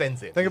that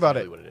sends it. Think is about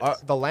really it. What it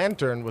is. The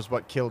lantern was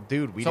what killed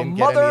dude. We So didn't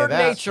get any Mother of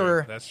that.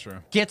 Nature That's true.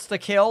 gets the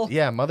kill.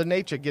 Yeah, Mother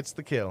Nature gets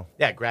the kill.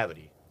 Yeah,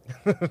 gravity.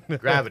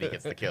 Gravity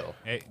gets the kill.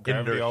 Hey,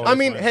 Didn't gravity nerf. always I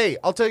mean, wins. hey,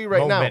 I'll tell you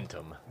right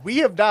Momentum. now. We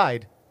have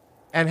died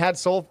and had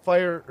soul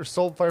fire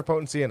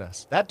potency in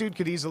us. That dude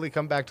could easily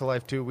come back to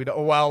life too.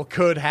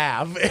 Could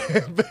have.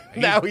 But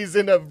now he's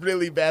in a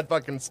really bad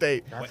fucking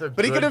state. That's a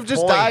But he good could have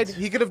just point. died.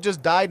 He could have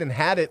just died and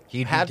had it.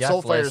 He'd be had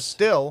soul fire deathless.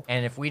 still.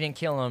 And if we didn't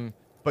kill him,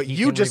 But he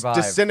you can just revive.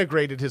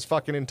 disintegrated his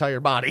fucking entire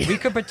body. We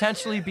could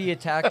potentially be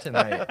attacked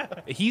tonight.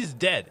 He's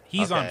dead.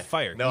 He's on Okay.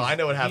 fire. No, I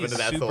know what happened to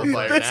that soul super-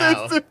 fire This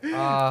now.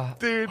 is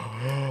dude.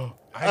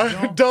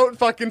 I Don't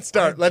fucking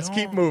start. I Let's don't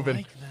keep moving.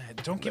 like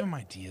that. Don't give him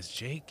ideas,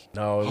 Jake.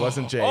 No, it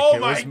wasn't Jake. Oh it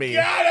my was me.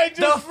 god! I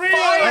just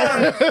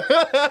realized.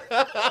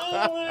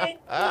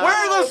 Where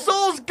are the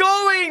souls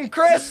going,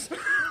 Chris?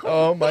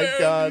 Oh my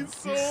god.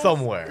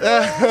 Somewhere.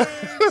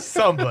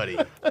 Somebody.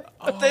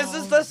 This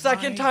is the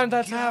second time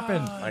that's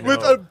happened. I know. With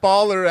a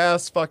baller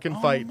ass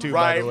fucking fight too.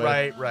 by the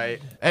way.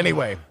 Right.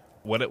 Anyway,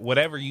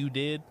 Whatever you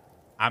did,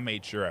 I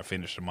made sure I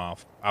finished him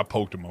off. I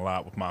poked him a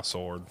lot with my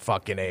sword.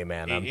 fucking A,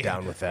 man. I'm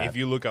down with that. If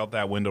you look out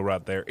that window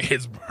right there,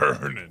 it's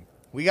burning.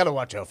 We gotta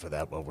watch out for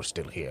that while we're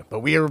still here.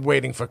 But we are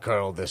waiting for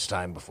Curl this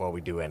time before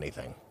we do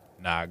anything.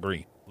 Nah, I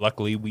agree.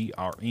 Luckily, we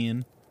are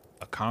in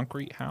A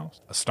concrete house?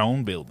 A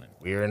stone building.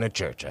 We're in a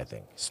church, I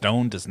think.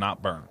 Stone does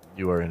not burn.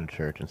 You are in a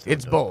church and stone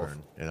It's does both.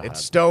 burn. You know It's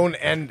how- stone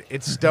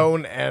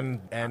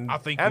and I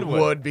think and we-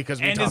 wood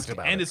because we and talked it's,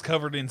 about and it. it's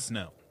covered in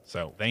snow.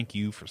 So thank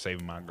you for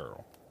saving my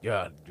girl.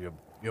 Yeah,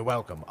 you're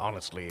welcome.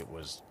 Honestly, it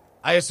was.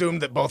 I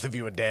assumed that both of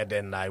you were dead,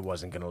 and I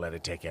wasn't gonna let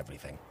it take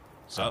everything.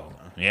 So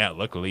Yeah,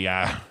 luckily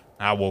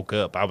I woke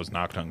up. I was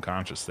knocked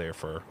unconscious there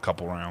for a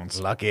couple rounds.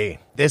 lucky.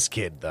 This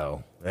kid,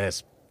 though,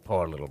 this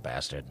poor little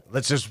bastard.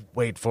 Let's just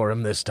wait for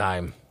him this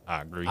time.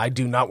 I agree. I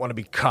do not want to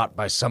be caught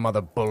by some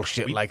other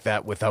bullshit like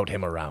that without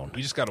him around.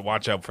 We just got to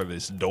watch out for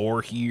this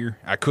door here.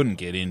 I couldn't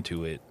get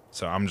into it,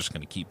 so I'm just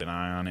going to keep an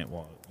eye on it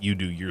while you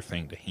do your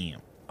thing to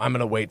him. I'm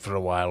gonna wait for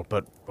a while,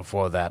 but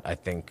before that, I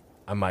think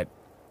I might.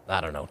 I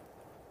don't know.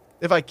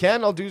 If I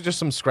can, I'll do just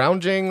some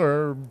scrounging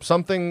or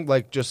something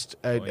like just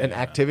an yeah.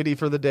 activity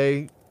for the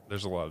day.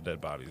 There's a lot of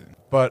dead bodies in.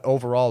 But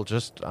overall,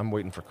 I'm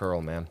waiting for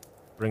Curl, man.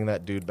 Bring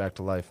that dude back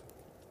to life.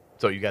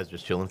 So you guys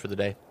just chilling for the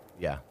day?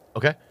 Yeah.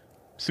 Okay.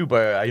 Soup,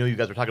 I know you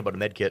guys were talking about a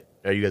med kit.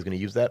 Are you guys going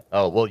to use that?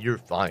 Oh, well, you're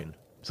fine.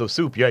 So,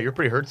 Soup, yeah, you're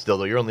pretty hurt still,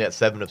 though. You're only at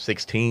 7 of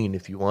 16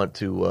 if you want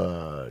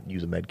to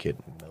use a med kit.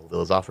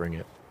 Melville's offering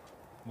it.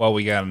 Well,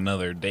 we got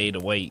another day to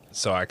wait,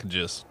 so I could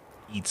just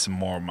eat some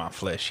more of my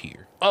flesh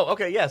here. Oh,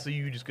 okay, yeah, so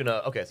you just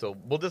gonna... Okay, so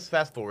we'll just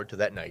fast forward to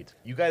that night.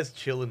 You guys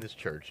chill in this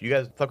church. You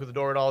guys fuck with the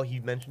door at all? He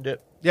mentioned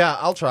it? Yeah,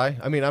 I'll try.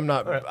 I mean, I'm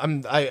not. All right.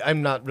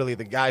 I'm not really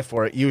the guy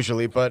for it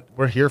usually, but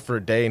we're here for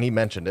a day, and he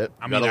mentioned it.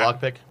 I You got mean, a I-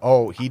 lockpick?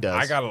 Oh, he does.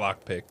 I got a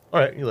lockpick. All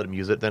right, you let him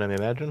use it then, I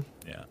imagine.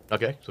 Yeah.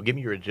 Okay, so give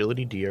me your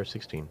agility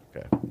DR16.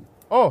 Okay.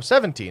 Oh,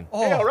 17.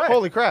 Oh, Hey, all right.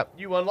 Holy crap!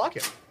 You unlock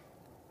it.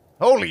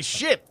 Holy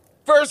shit!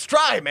 First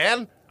try,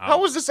 man. How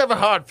was this ever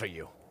hard for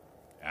you?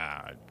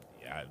 Yeah,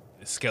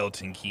 the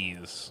skeleton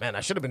keys. Man,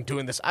 I should have been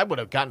doing this. I would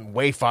have gotten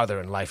way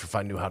farther in life if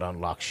I knew how to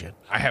unlock shit.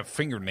 I have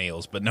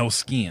fingernails, but no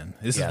skin.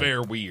 This Yeah. is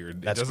very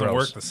weird. That's it doesn't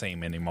gross. work the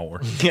same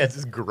anymore. Yeah, it's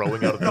just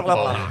growing out of the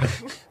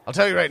bone. I'll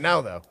tell you right now,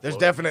 though. There's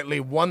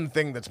definitely one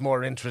thing that's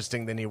more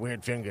interesting than your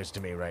weird fingers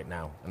to me right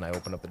now. And I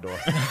open up the door.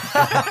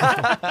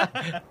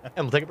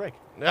 And we'll take a break.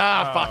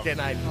 Fucking,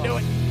 I knew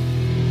it.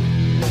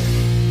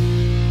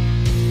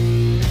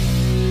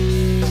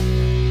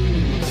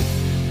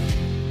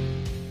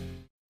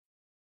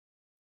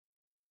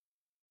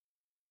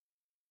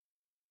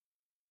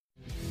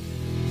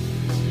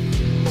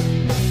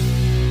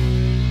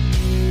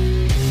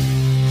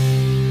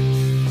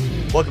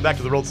 Welcome back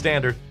to the World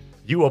Standard.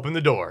 You open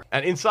the door,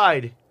 and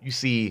inside you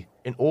see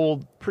an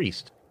old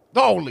priest.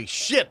 Holy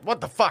shit,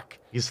 what the fuck?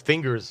 His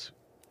fingers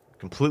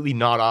completely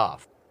gnawed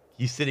off.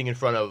 He's sitting in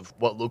front of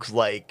what looks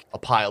like a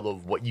pile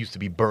of what used to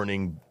be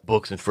burning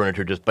books and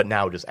furniture, but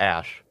now just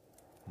ash.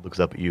 Looks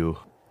up at you.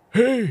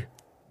 Hey,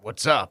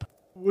 What's up?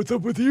 what's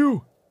up with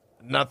you?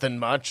 Nothing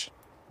much.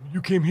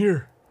 You came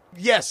here.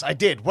 Yes, I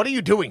did. What are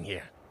you doing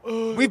here?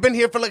 We've been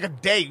here for like a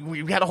day.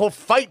 We had a whole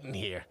fight in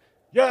here.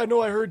 Yeah,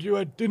 no, I heard you.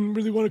 I didn't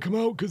really want to come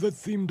out because that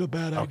seemed a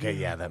bad idea. Okay,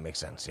 yeah, that makes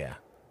sense, yeah.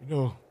 You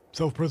know,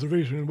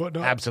 self-preservation and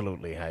whatnot.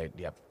 Absolutely.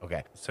 Yep,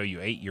 okay. So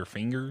you ate your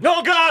fingers?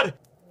 Oh, God!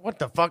 What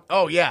the fuck?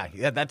 Oh, yeah,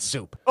 that's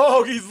soup.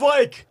 Oh, he's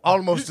like...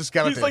 Almost a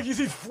skeleton. He's like, is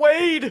he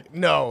flayed?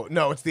 No,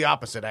 it's the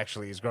opposite,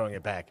 actually. He's growing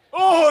it back.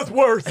 Oh, it's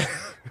worse.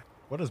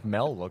 What does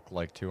Mel look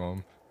like to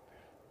him?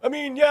 I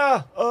mean,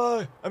 yeah,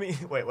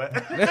 Wait, what?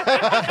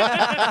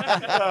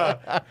 Yeah,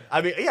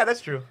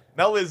 that's true.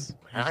 Mel is...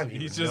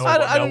 He's just-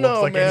 I don't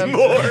know, man.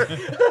 Anymore.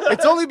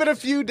 It's only been a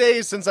few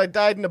days since I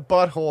died in a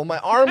butthole. My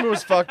arm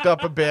was fucked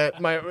up a bit.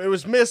 It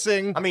was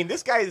missing. I mean,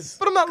 this guy's...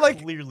 But I'm not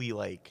like... clearly,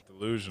 like...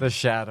 Delusion. The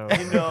shadow.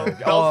 You know,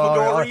 Oh,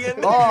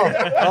 Belphegorian.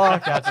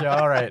 gotcha.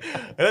 All right.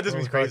 That just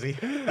means crazy.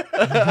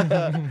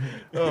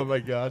 Oh, my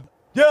God.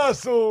 yeah,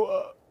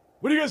 so,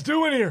 what are you guys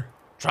doing here?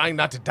 Trying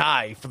not to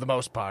die, for the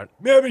most part.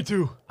 Yeah, me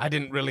too. I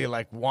didn't really,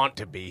 want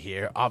to be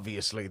here.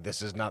 Obviously,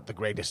 this is not the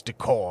greatest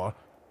decor.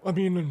 I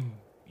mean,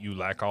 You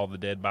like all the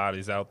dead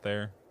bodies out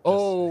there?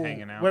 oh,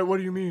 hanging out? wait, what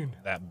do you mean?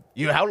 That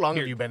How long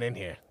have you been in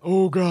here?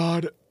 Oh,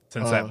 God.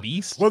 since that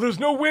beast? Well, there's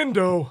no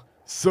window,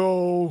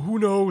 so who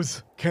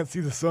knows? Can't see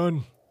the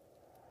sun.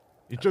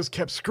 It just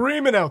kept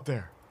screaming out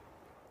there.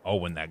 Oh,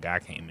 when that guy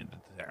came into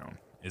town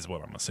is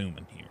what I'm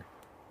assuming here.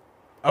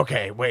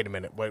 Okay, wait a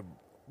minute.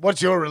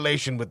 What's your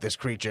relation with this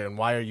creature, and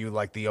why are you,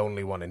 the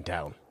only one in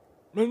town?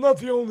 I'm not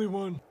the only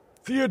one.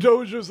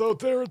 Theodosia's out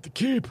there at the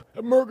keep,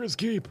 at Mörk's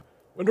keep,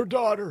 and her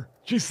daughter.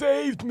 She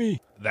saved me.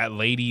 That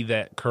lady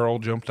that Curl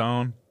jumped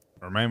on,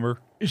 remember?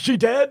 Is she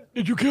dead?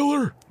 Did you kill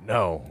her?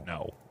 No.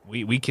 No,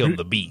 we killed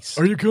the beast.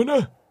 Are you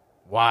gonna?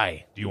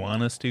 Why? Do you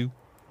want us to?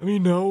 I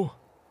mean, no.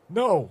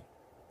 No.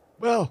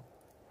 Well,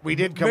 We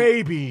did come.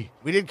 maybe.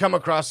 We did come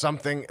across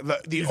something.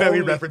 The Is that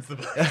we only, reference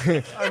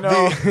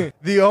the...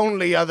 the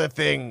only other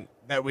thing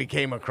that we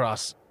came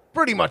across,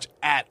 pretty much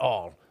at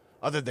all,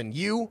 other than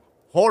you,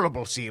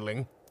 horrible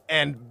ceiling,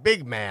 and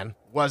Big Man,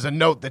 was a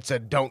note that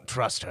said, "Don't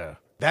trust her."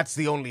 That's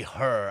the only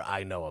her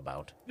I know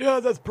about. Yeah,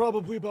 that's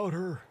probably about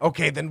her.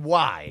 Okay, then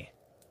why?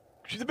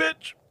 She's a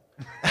bitch.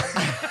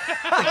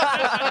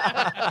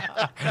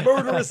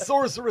 Murderous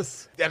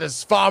sorceress. That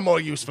is far more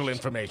useful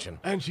information.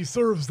 And she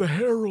serves the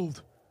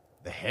Herald.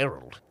 The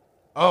Herald.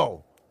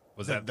 Oh.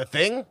 Was The that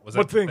thing? Was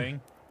What that the thing?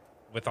 thing?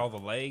 With all the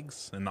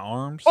legs and the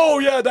arms? Oh,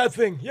 yeah, that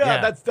thing. Yeah,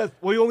 Yeah. that's.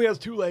 Well, he only has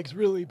 2 legs,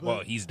 really, but. Well,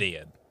 he's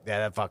dead. Yeah,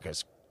 that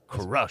fucker's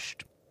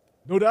crushed.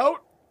 No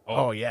doubt.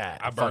 Oh, yeah.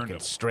 I burned fucking him.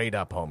 straight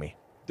up, homie.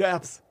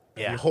 Daps.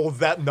 He holds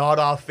that knot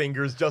off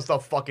fingers, just a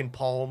fucking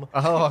palm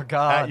Oh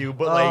God. at you,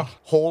 but like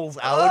holes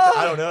out.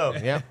 I don't know.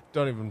 Yeah,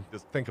 don't even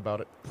just think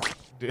about it.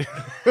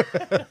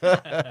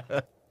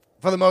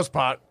 For the most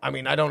part, I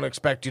mean, I don't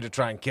expect you to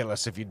try and kill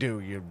us. If you do,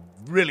 you're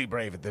really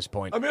brave at this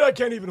point. I mean, I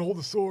can't even hold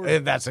the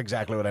sword. That's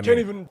exactly what I Can't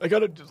mean. even. I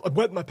gotta. I'm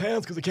wetting my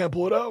pants because I can't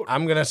pull it out.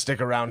 I'm gonna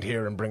stick around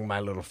here and bring my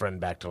little friend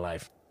back to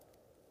life.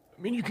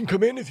 I mean, you can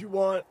come in if you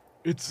want.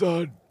 It's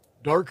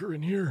darker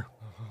in here.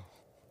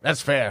 That's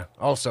fair.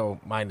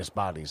 Also, minus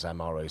bodies.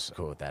 I'm always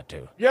cool with that,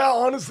 too. Yeah,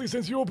 honestly,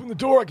 since you opened the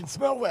door, I can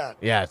smell that.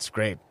 Yeah, it's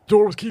great.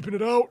 Door was keeping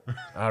it out.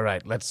 All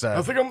right, let's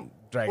I think I'm.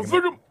 drag I him.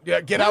 think I'm.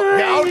 Yeah, get out.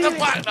 Get out the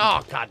butt.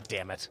 Oh, god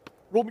damn it.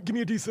 Roll. Give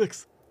me a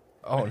d6.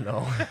 Oh,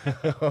 no.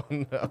 Oh,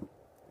 no.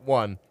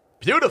 1.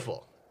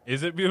 Beautiful.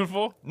 Is it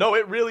beautiful? No,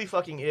 it really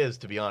fucking is,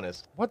 to be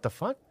honest. What the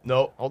fuck?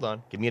 No, hold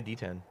on. Give me a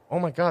D10. Oh,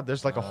 my god,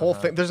 there's like a whole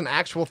thing. There's an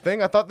actual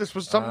thing? I thought this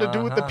was something to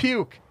do with the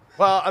puke.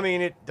 Well, I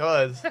mean, it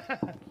does.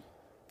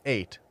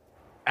 8.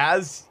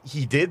 As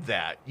he did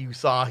that, you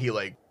saw he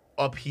like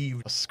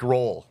upheaved a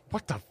scroll.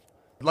 What the?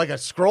 Like a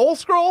scroll?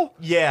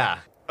 Yeah.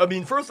 I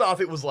mean, first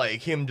off, it was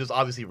like him just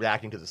obviously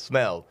reacting to the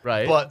smell.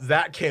 Right. But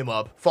that came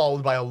up,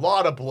 followed by a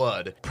lot of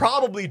blood,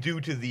 probably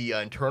due to the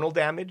internal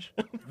damage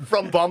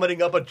from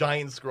vomiting up a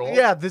giant scroll.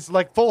 Yeah, this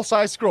like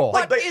full-size scroll.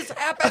 What is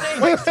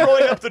happening? Like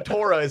throwing up the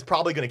Torah is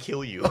probably going to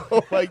kill you.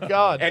 Oh, my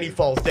god. And he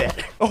falls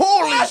dead.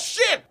 Holy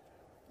shit!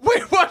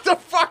 Wait, what the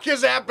fuck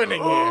is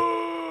happening here?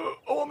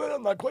 Oh man,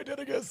 I'm not quite dead,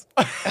 I guess.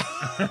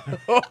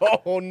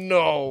 Oh,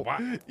 no.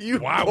 Why- You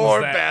why was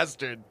poor that?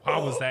 bastard.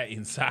 How was that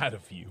inside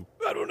of you?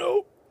 I don't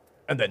know.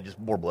 And then just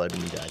more blood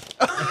and he died.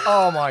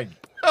 Oh my.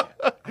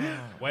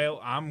 Well,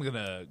 I'm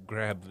gonna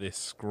grab this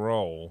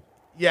scroll.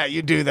 Yeah,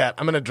 you do that.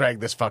 I'm gonna drag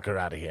this fucker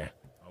out of here.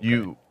 Are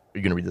you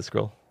going to read the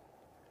scroll?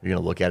 You're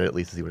going to look at it at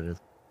least to see what it is?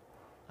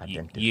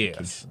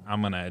 Yes,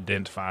 I'm gonna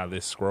identify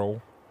this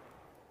scroll.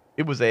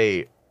 It was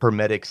a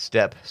hermetic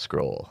step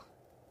scroll.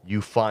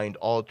 You find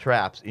all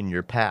traps in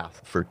your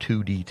path for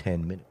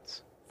 2d10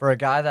 minutes. For a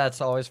guy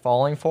that's always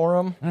falling for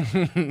him,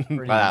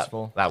 pretty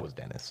useful. That was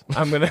Dennis.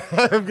 I'm gonna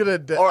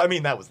Or, I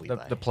mean, that was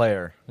Levi. The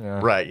player. Yeah.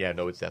 Right, yeah,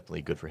 no, it's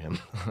definitely good for him.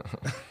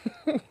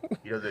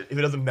 If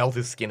it doesn't melt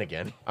his skin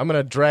again. I'm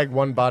gonna drag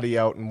one body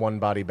out and one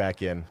body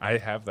back in, I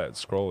have that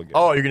scroll again.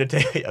 Oh, you're going to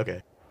take...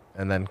 Okay.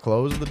 and then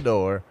close the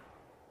door.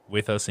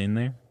 With us in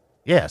there,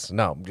 Yes,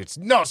 no,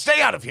 stay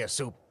out of here,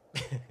 Soup.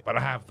 but I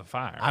have the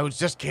fire. I was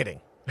just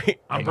kidding.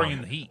 I'm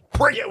bringing the heat.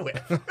 Bring it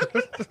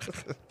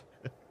with.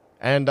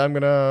 And I'm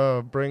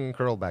gonna bring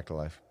Curl back to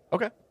life.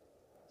 Okay.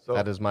 So,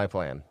 That is my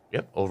plan.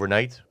 yep,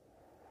 overnight,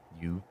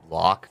 you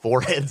lock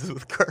foreheads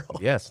with Curl.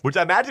 Yes. Which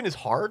I imagine is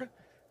hard.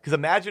 Because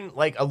imagine,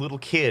 like, a little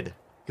kid.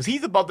 Because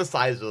he's about the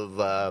size of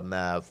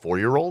a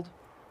 4-year-old.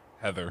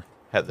 Heather.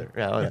 Heather.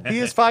 Yeah, He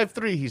is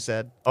 5'3", he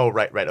said. oh,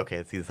 right. Okay,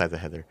 it's the size of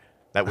Heather.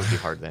 That would be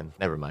hard then.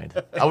 Never mind.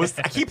 I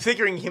keep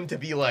figuring him to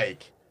be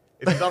like,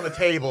 if he's on the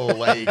table,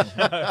 like,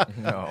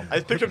 No. I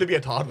just picture him to be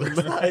a toddler.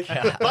 Like,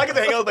 but I get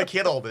to hang out with my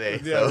kid all day.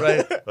 Yeah, so.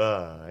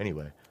 right.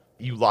 Anyway,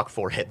 you lock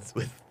foreheads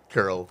with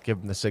Curl. Give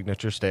him the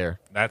signature stare.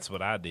 That's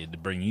what I did to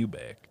bring you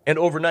back. And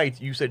overnight,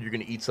 you said you're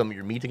going to eat some of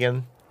your meat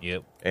again.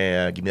 Yep,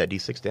 And give me that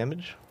D6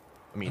 damage.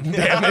 I mean,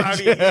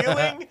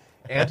 healing,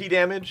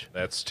 anti-damage.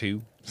 that's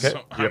 2. Okay.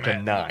 You're up to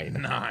I'm 9.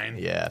 at 9.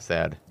 Yeah,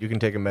 sad. You can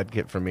take a med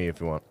kit from me if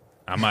you want.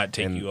 I might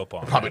take you up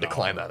on Probably that.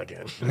 decline that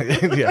again.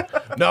 Yeah.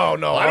 No,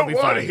 I'll be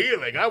fine.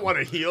 healing. I want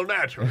to heal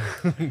naturally.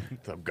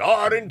 So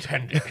God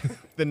intended.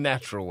 The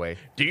natural way.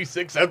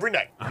 D6 every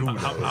night. I'm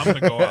gonna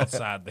go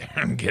outside there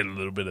and get a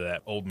little bit of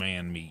that old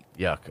man meat.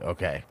 Yuck.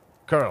 Okay.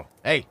 Curl.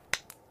 Hey.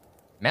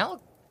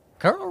 Mel,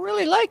 Curl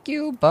really like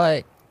you,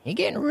 but he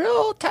getting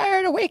real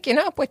tired of waking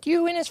up with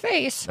you in his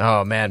face.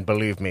 Oh man,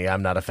 believe me,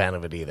 I'm not a fan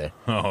of it either.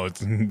 Oh,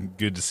 it's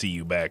good to see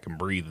you back and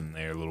breathing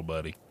there, little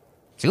buddy.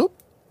 Soup?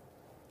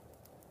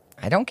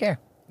 I don't care.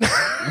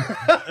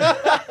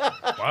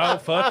 Well,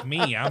 fuck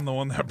me. I'm the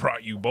one that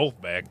brought you both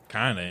back,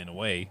 kind of in a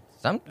way,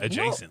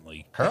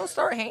 adjacently. Curl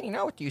start hanging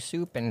out with you,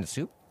 Soup, and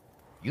Soup,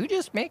 you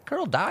just make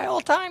Curl die all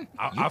the time.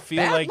 I You feel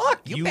bad like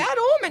luck. You bad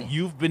omen.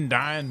 You've been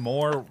dying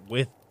more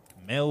with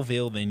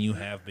Melville than you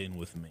have been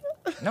with me.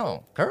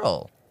 No,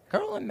 Curl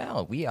and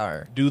Mel, we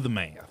are. Do the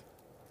math.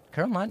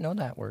 Curl might know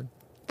that word.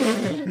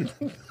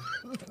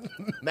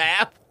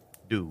 Math.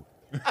 Do.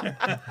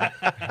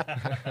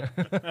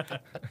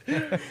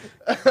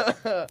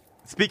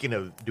 Speaking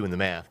of doing the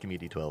math, give me a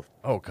D12.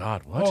 Oh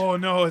God, what? Oh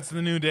no, it's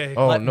the new day.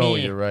 Oh, let no,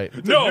 me- you're right.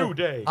 no,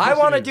 day. I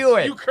want to do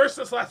it. you cursed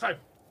us last time.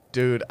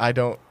 Dude, I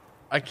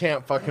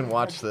can't fucking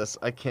watch this.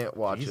 I can't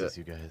watch Jesus, it.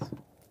 you guys.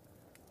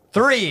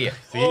 3. See, it's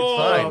Oh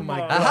fine.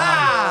 my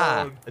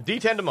Aha! A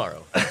D10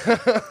 tomorrow.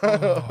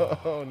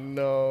 Oh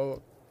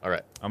no. All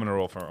right. I'm gonna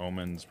roll for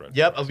omens. Red.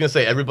 Yep, I was going to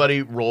say,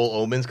 everybody roll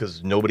omens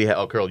because nobody had...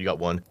 Oh, Curl, you got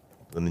 1.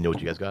 Let me know what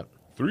you guys got.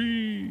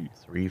 3.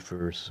 3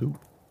 for Soup.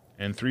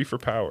 And 3 for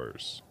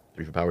powers.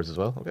 3 for powers as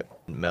well. Okay.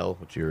 Mel,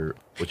 what's your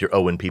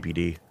Owen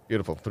PPD?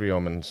 Beautiful. 3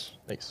 omens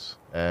Nice.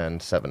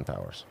 and 7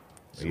 powers.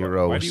 So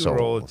Zero why do you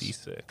roll a souls.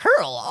 D6?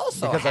 Curl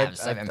also Because has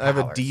 7 I have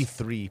a powers.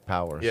 D3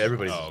 powers. Yeah,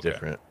 everybody's Oh, okay.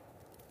 different.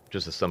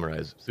 Just to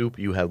summarize, Soup,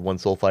 you have 1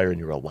 soul fire and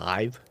you're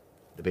alive,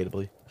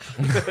 debatably.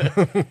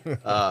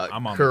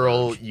 I'm on the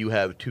Curl, verge. you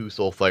have 2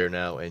 soul fire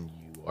now and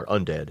you are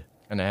undead.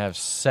 And I have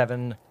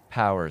 7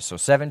 powers, so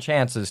 7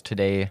 chances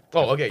today.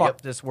 Oh, to okay, Fuck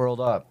yep. this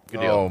world up. Good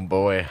deal. Oh,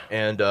 boy.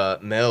 And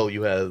Mel,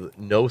 you have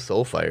no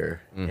soul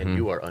fire and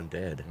you are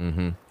undead.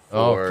 Mm-hmm.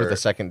 For the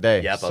second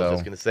day. Yep, so. I was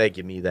just going to say,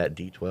 give me that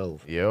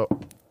D12. Yep.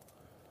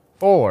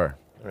 4.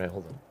 All right,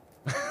 hold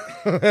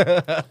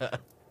on.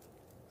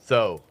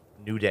 So,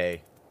 new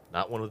day,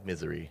 not one with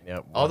misery.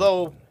 Yep.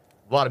 Although,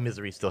 a lot of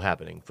misery is still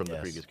happening from the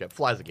Yes. previous grab.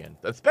 Flies again.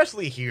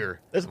 Especially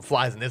here. There's some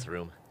flies in this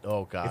room.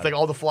 Oh, God. It's like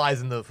all the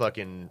flies in the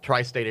fucking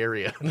tri-state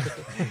area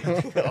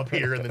up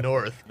here in the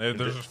north. They're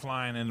just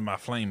flying into my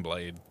flame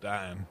blade,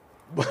 dying.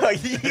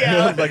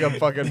 Yeah. like a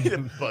fucking...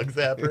 bug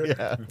zapper.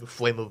 Yeah. The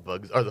flame of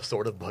bugs, or the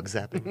sword of bug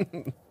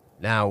zapping.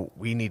 Now,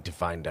 we need to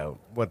find out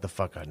what the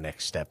fuck our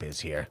next step is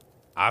here.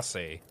 I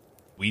say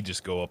we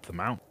just go up the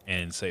mountain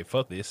and say,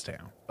 fuck this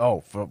town.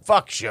 Oh,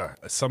 fuck sure.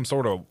 Some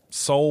sort of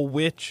soul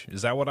witch?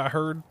 Is that what I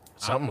heard?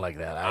 Something like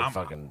that.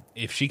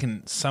 If she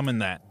can summon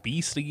that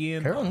beast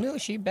again. Curl knew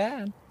she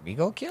bad. We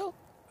go kill.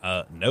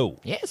 No.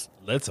 Yes.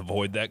 Let's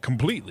avoid that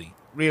completely.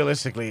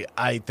 Realistically,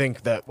 I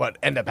think that what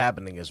end up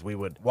happening is we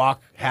would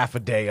walk half a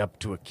day up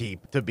to a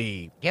keep to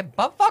be... Get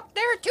butt fucked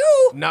there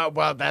too. No,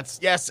 well, that's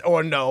yes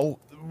or no.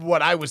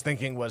 What I was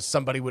thinking was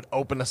somebody would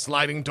open a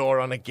sliding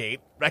door on a gate,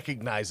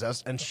 recognize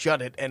us, and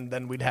shut it, and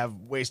then we'd have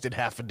wasted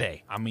half a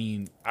day. I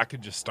mean, I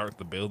could just start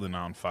the building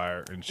on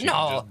fire and she No,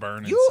 could just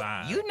burn you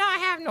inside. you not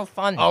have no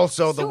fun.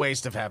 Also, the Soup-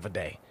 waste of half a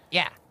day.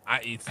 Yeah.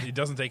 It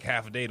doesn't take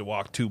half a day to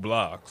walk 2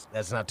 blocks.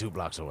 That's not 2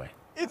 blocks away.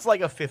 It's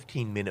like a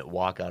 15-minute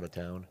walk out of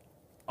town.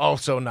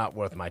 Also not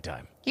worth my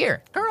time.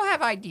 Here, Curl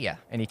have idea.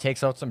 And he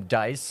takes out some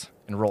dice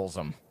and rolls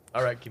them.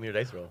 All right, give me your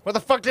dice roll. Where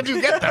the fuck did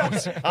you get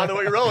those? I don't know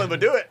what you're rolling, but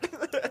do it.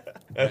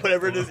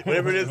 whatever it is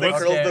that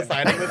Curl's Okay.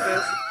 deciding with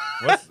this.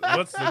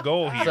 What's the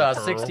goal here, It's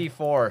Pearl?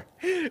 64.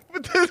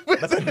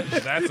 That's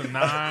a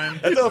 9.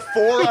 That's a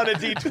 4 on a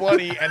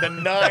D20 and a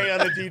 9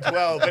 on a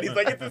D12. And he's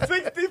like, it's a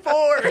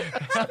 64.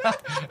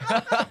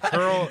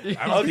 Pearl,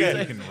 I don't Okay.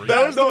 think you can read.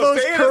 That was the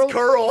most say it curl. as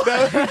curl.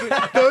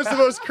 That was the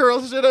most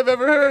curl shit I've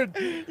ever heard.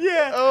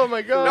 Yeah. Oh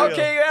my god.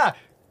 Okay, yeah.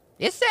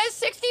 It says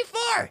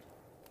 64.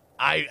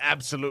 I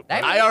absolutely.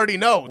 That I means already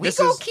know. We This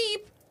go is.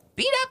 keep,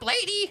 beat up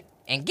lady,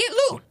 and get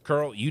loot.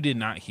 Curl, you did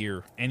not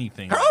hear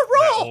anything Curl,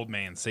 that roll. old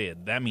man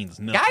said. That means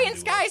nothing. Guy in to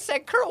Sky us.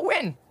 said Curl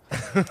win.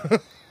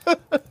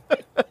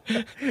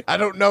 I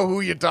don't know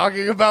who you're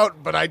talking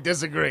about, but I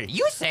disagree.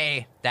 You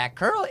say that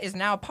Curl is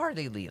now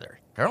party leader.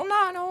 Curl,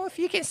 not know if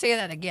you can say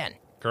that again.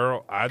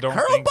 Curl, I don't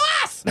Curl think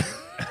boss.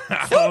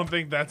 I don't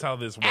think that's how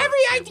this works. Every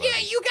here, idea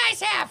buddy. you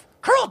guys have.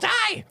 Curl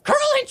die. Curl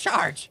in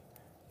charge.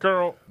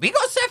 Curl, We go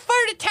set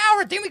fire to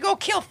tower, then we go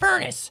kill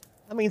Furnace.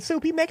 I mean,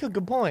 Soup, you make a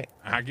good point.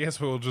 I guess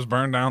we'll just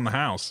burn down the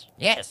house.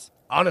 Yes.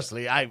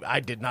 Honestly, I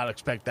did not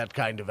expect that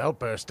kind of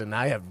outburst, and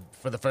I have,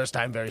 for the first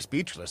time, very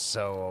speechless.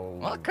 So,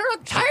 Well, Curl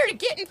tired of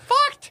getting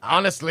fucked.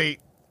 honestly,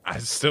 I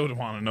still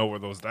want to know where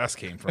those dice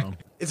came from.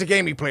 it's a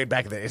game he played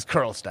back then. It's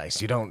Curl's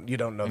dice. You don't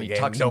know And the he game.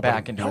 tucks them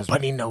back into his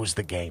nobody knows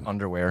the game.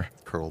 underwear.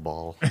 Curl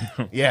ball.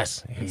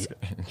 Yes,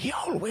 he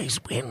always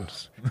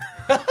wins.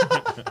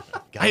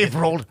 I have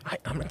rolled.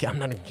 I'm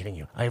not even kidding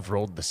you. I have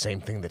rolled the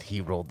same thing that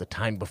he rolled the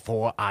time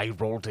before I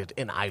rolled it,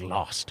 and I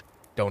lost.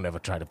 Don't ever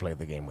try to play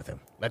the game with him.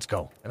 Let's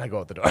go. And I go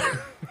out the door.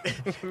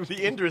 The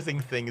interesting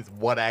thing is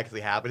what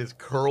actually happened is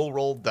Curl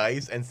rolled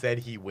dice and said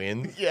he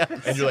wins. Yes.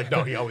 And you're like,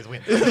 no, he always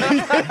wins.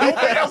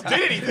 Nobody else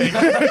did anything.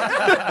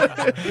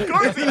 Of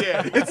course he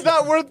did. It's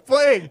not worth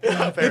playing.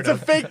 fair It's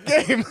enough. a fake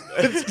game.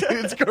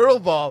 It's curl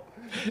ball.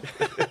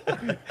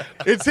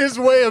 It's his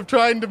way of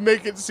trying to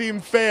make it seem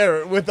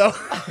fair without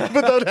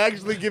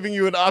actually giving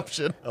you an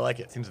option. I like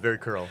it. Seems very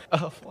Curl.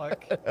 Oh,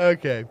 fuck.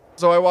 Okay.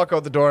 So I walk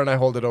out the door and I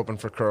hold it open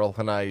for Curl,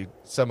 and I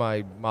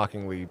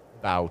semi-mockingly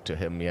bow to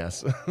him,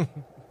 yes.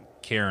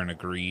 Karen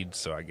agreed,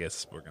 so I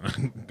guess we're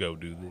gonna go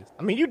do this.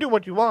 I mean, you do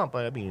what you want,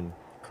 but I mean,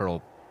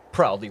 Curl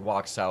proudly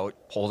walks out,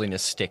 holding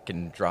his stick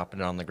and dropping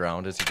it on the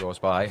ground as he goes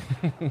by.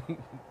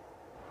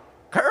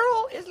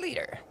 Curl is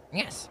leader.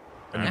 Yes.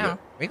 And Now,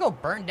 we go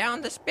burn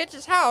down this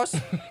bitch's house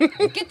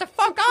and get the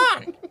fuck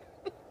on.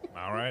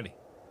 Alrighty.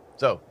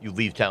 so you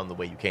leave town the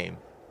way you came.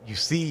 You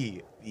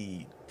see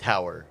the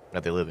tower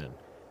that they live in,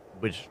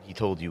 which he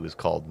told you is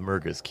called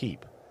Mörk's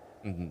Keep.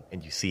 And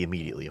you see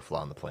immediately a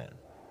flaw in the plan.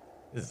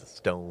 This is a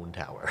stone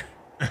tower.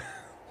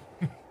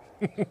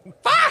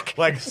 Fuck!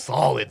 Like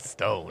solid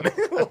stone.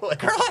 Like-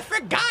 Curl had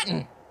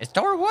forgotten. Is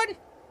Thor wood?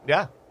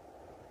 yeah.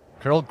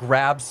 Curl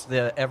grabs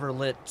the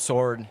ever-lit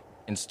sword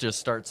and just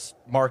starts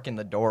marking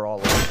the door all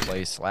over the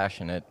place,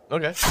 slashing it.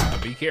 Okay.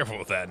 Be careful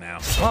with that now.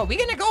 Well, we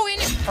gonna go in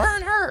and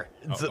burn her.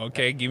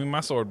 Okay, give me my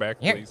sword back,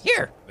 Here, please.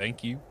 here.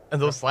 Thank you.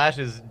 And those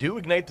slashes do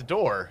ignite the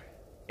door,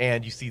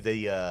 And you see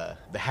the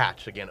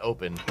hatch again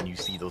open, and you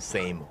see those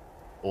same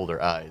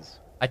older eyes.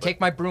 I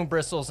take my broom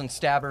bristles and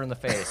stab her in the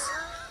face.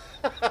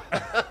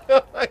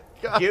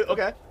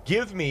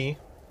 Give me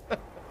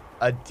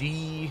a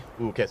D.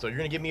 Ooh, okay, so you're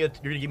gonna give me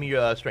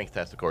a strength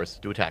test, of course,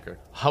 to attack her.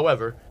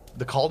 However,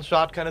 the called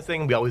shot kind of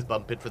thing, we always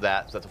bump it for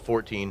that, so that's a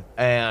 14.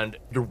 And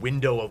your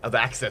window of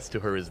access to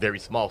her is very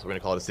small, so we're gonna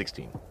call it a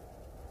 16.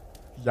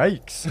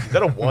 Yikes. Is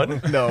that a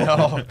 1?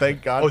 No,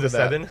 thank God. Oh, it's a for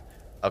that. 7?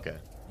 Okay.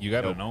 You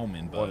got an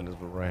omen, One bud. is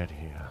right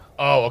here.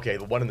 Oh, okay,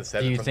 the 1 and the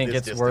 7. Do you from think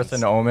this it's worth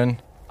distance. an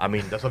omen? I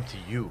mean, that's up to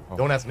you.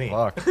 Don't ask me.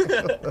 Fuck. Is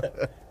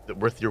it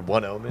worth your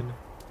 1 omen?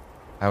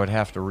 I would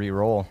have to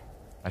re-roll.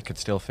 I could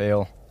still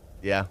fail.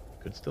 Yeah.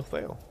 Could still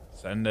fail.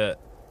 Send it.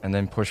 And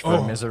then push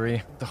for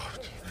misery.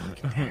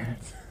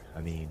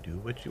 I mean, do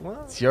what you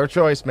want. It's your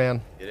choice,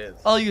 man. It is.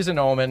 I'll use an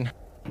omen.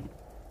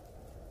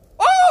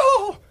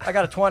 Oh! I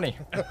got a 20.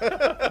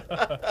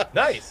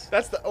 Nice.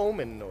 That's the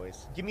omen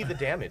noise. Give me the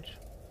damage.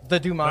 The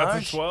Dumage.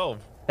 That's a 12.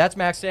 That's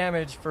max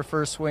damage for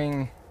first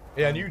swing.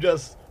 And you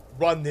just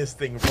run this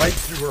thing right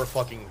through her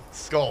fucking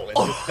skull and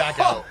just back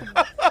out.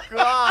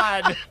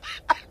 God!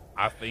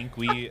 I think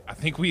we I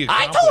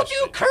accomplished told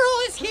you it. Curl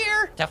is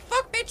here to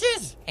fuck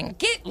bitches and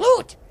get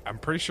loot. I'm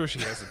pretty sure she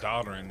has a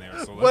daughter in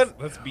there, so What-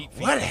 let's beat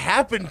feet. What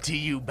happened to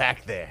you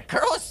back there?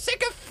 Curl is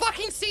sick of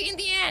fucking seeing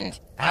the end.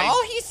 And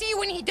all he see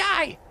when he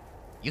die.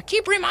 You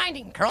keep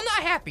reminding Curl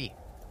not happy.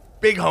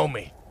 Big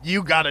homie,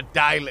 you gotta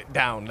dial it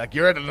down. Like,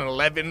 you're at an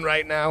 11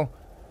 right now.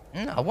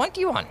 No,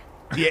 1v1.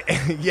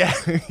 Yeah, yeah.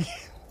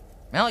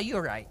 Well,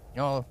 you're right.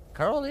 You know,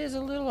 Curl is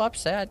a little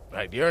upset.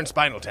 Right, you're in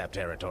Spinal Tap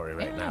territory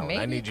right Yeah, now. maybe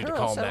I need you to Curl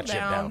calm settle that shit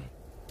down.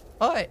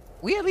 But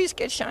we at least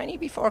get shiny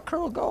before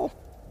Curl go.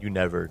 You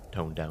never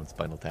tone down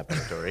Spinal Tap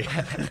territory.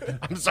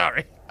 I'm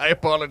sorry. I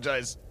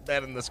apologize.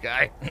 Man in the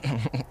sky.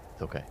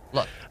 It's okay.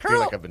 Look, I Curl, feel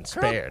like I've been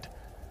spared.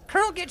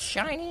 Curl gets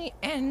shiny,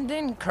 and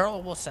then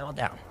Curl will settle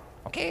down.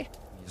 Okay?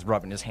 He's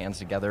rubbing his hands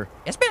together.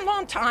 It's been a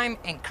long time,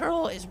 and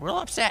Curl is real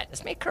upset.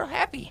 Let's make Curl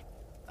happy.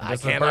 I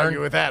Does the can't burn-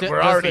 argue with that. d- We're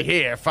does already the-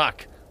 here.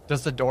 Fuck.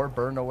 Does the door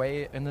burn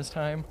away in this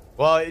time?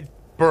 Well, it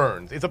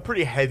burns. It's a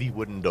pretty heavy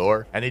wooden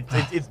door, and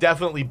it's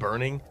definitely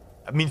burning.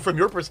 I mean, from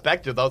your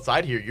perspective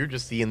outside here, you're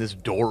just seeing this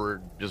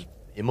door just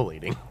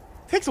immolating.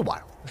 Takes a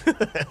while.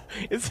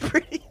 It's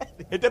pretty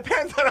heavy. It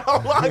depends on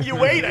how long you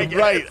wait, I guess.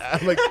 Right.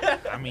 I'm like,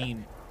 I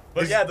mean,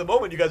 But yeah, at the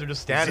moment you guys are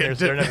just standing there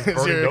staring at this is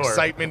burning your door.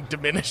 excitement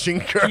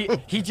diminishing, girl?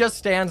 He just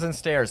stands and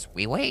stares.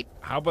 We wait.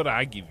 how about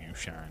I give you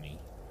shiny?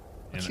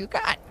 What you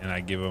got? And I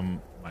give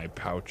him my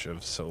pouch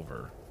of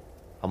silver.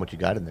 How much you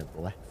got in there,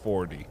 boy?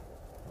 40.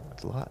 Oh,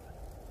 that's a lot.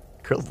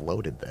 Curl's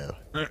loaded, though.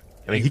 I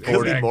I mean, he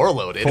could be more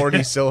loaded.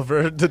 40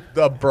 silver,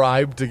 a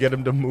bribe to get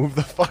him to move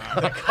the fuck.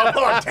 Come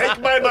on, take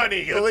my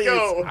money. Let's Please.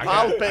 go.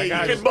 I'll pay You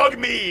you. can mug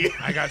me.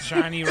 I got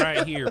shiny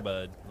right here,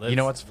 bud. You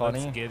know what's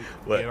funny? Let's get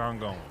What? on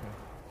going.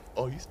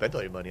 Oh, you spent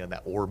all your money on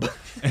that orb.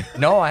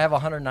 No, I have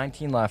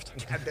 119 left.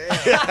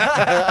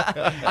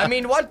 I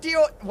mean, what do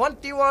you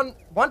want?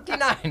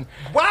 1d9.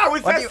 Wow,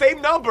 it's What that do you-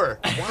 same number.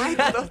 Why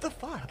the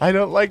fuck? I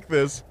don't like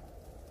this.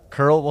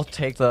 Curl will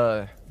take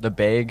the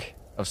bag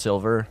of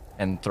silver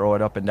and throw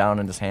it up and down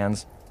in his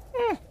hands,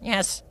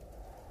 Yes.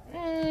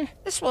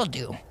 This will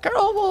do.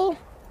 Curl will.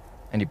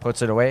 and he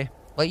puts it away.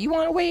 Well, you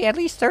want to wait at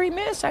least 30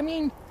 minutes? I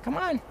mean, come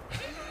on.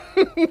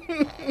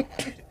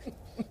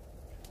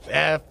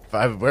 Yeah,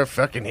 we're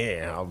fucking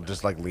here. I'll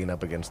just like lean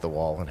up against the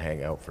wall and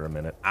hang out for a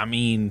minute. I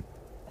mean,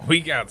 we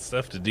got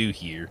stuff to do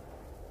here.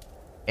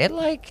 In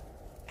like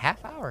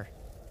half hour.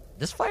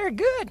 This fire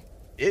good.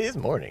 It is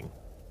morning.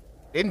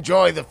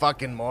 Enjoy the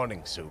fucking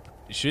morning soup.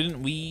 Shouldn't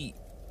we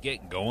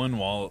get going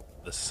while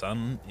the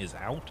sun is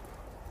out?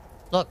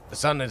 Look, The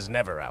sun is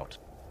never out,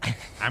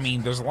 I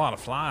mean, there's a lot of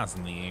flies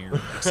in the air.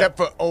 except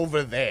for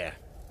over there.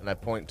 And I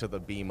point to the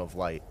beam of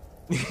light,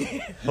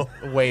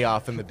 way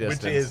off in the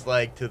distance. Which is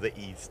like to the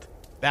east,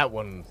 that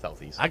one.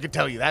 southeast. I could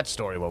tell you that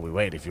story while we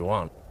wait if you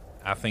want.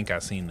 I think I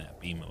seen that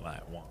beam of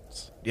light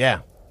once. Yeah,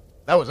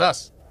 that was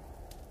us.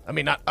 I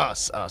mean, not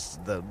us,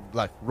 the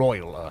like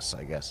royal us,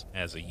 I guess.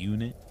 As a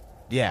unit?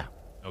 Yeah,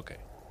 Okay.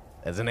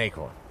 as an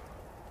acorn.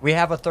 We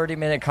have a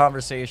 30-minute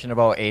conversation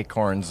about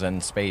acorns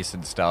and space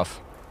and stuff.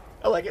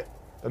 I like it.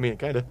 I mean,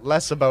 kind of.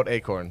 Less about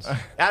acorns. And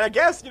I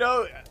guess,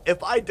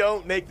 if I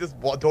don't make this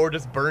door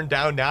just burn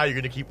down now, you're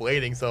going to keep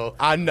waiting. So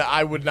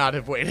I would not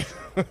have waited.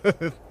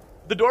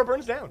 the door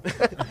burns down.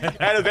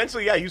 And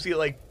eventually, yeah, you see it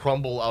like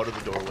crumble out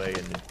of the doorway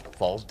and it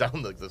falls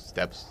down the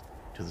steps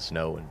to the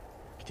snow and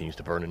continues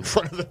to burn in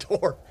front of the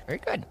door. very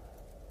good.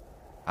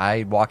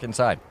 I walk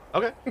inside.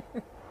 Okay.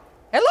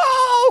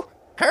 Hello!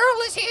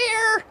 Curl is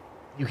here!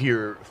 You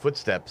hear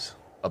footsteps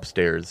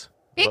upstairs.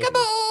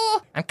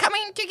 Peekaboo! I'm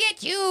coming to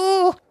get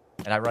you!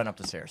 And I run up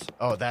the stairs.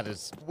 Oh, that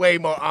is way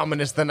more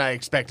ominous than I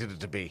expected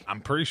it to be.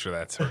 I'm pretty sure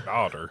that's her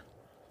daughter.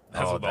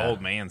 That's Oh, what the that-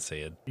 old man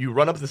said. You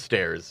run up the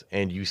stairs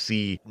and you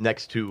see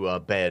next to a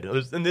bed.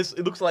 It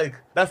looks like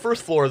that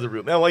first floor of the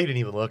room. Oh, well, you didn't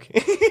even look.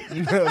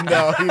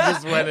 No, he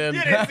just went in.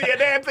 You didn't see a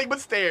damn thing but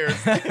stairs.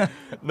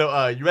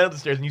 No, you ran up the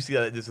stairs and you see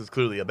that this is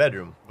clearly a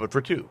bedroom, but for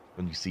two.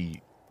 And you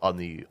see on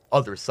the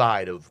other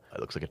side of, it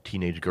looks like a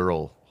teenage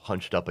girl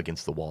hunched up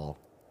against the wall.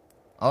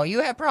 Oh,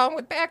 you have problem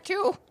with back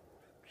too?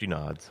 She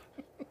nods.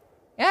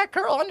 Yeah,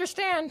 Curl,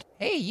 understand.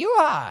 Hey, you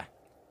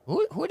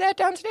who that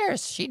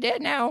downstairs? She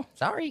dead now.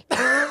 Sorry.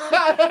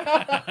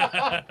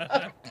 God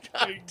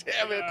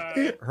damn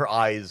it. Her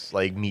eyes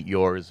like meet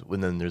yours,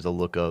 and then there's a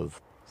look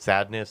of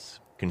sadness,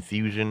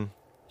 confusion.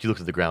 She looks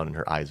at the ground and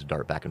her eyes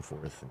dart back and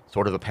forth,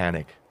 sort of a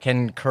panic.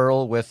 Can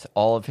Curl, with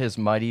all of his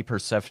mighty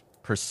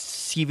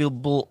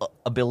perceivable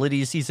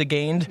abilities he's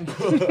gained,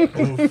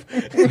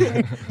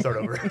 Start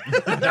over.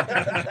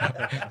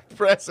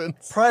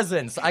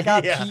 Presence. I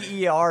got Yeah.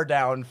 PER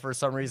down for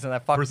some reason.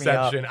 That fucked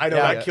Perception. me up. I know,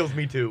 Yeah. that kills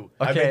me too.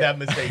 I Okay. made that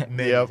mistake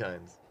many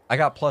times. I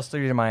got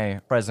 +3 to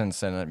my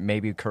presence, and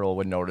maybe Curl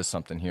would notice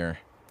something here.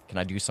 Can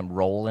I do some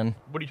rolling?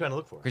 What are you trying to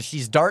look for? Because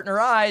she's darting her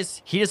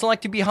eyes. He doesn't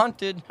like to be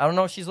hunted. I don't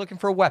know if she's looking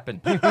for a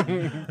weapon.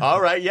 All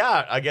right,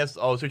 yeah, I guess.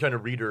 Oh, so you're trying to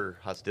read her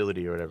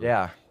hostility or whatever.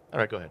 Yeah. All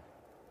right, go ahead.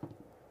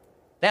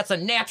 That's a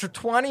natural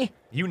 20.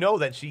 You know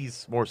that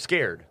she's more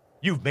scared.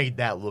 You've made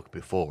that look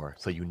before,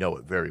 so you know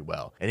it very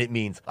well. And it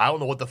means, I don't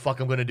know what the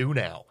fuck I'm going to do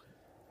now.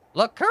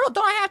 Look, Curl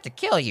don't have to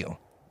kill you.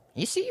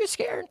 You see you're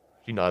scared?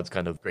 She nods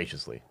kind of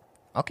graciously.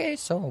 Okay,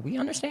 so we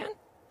understand?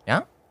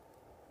 Yeah?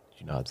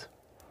 She nods.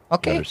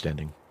 Okay.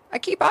 Understanding. I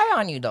keep eye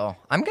on you, though.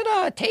 I'm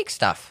gonna take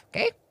stuff,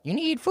 okay? You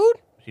need food?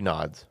 She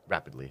nods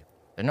rapidly.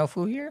 There's no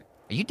food here?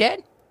 Are you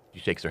dead?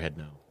 She shakes her head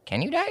no.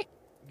 Can you die?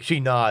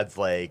 She nods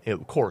like,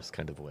 of course,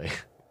 kind of way.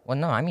 Well,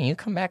 no, I mean, you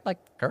come back like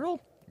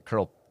Curl.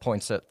 Curl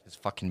points at his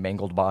fucking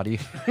mangled body.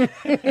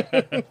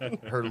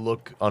 Her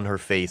look on her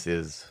face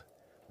is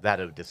that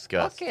of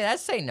disgust. Okay,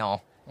 let's say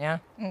no. Yeah,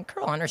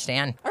 Curl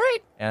understand. All right.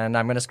 And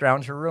I'm going to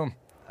scrounge her room.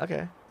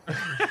 Okay.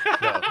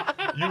 So,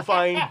 you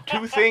find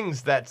two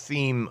things that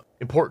seem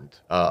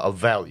important, of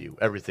value.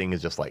 Everything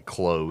is just like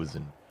clothes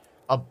and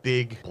a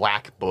big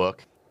black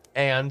book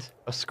and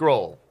a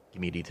scroll.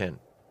 Give me a D10.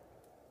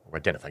 We're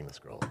identifying the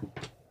scroll.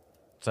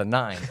 It's a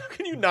 9.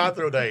 Can you not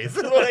throw dice?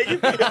 Like,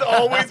 it's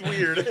always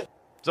weird.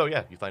 So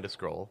yeah, you find a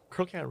scroll.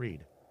 Curl can't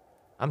read.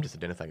 I'm just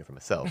identifying it for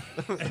myself.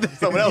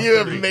 Someone else You can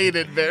have read. made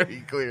it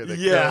very clear that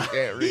Yeah. Curl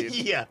can't read.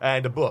 Yeah.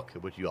 And a book,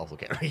 which you also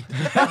can't read.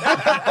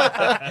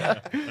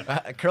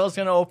 Curl's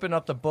going to open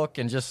up the book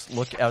and just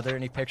look. Are there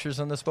any pictures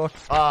in this book?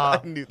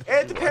 knew that.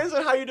 It depends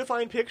on how you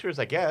define pictures,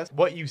 I guess.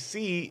 What you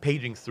see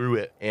paging through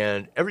it,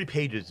 and every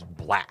page is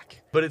black.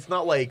 But it's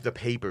not like the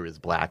paper is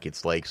black.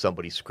 It's like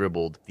somebody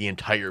scribbled the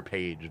entire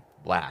page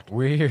black.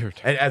 Weird.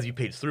 And as you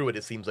page through it,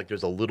 it seems like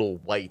there's a little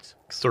white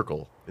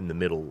circle in the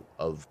middle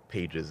of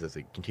pages as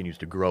it continues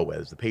to grow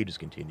as the pages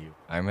continue.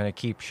 I'm going to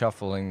keep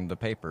shuffling the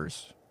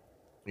papers.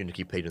 You're going to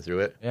keep paging through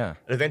it? Yeah.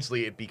 And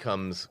eventually it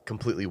becomes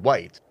completely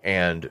white,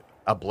 and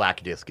a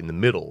black disc in the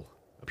middle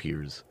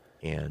appears.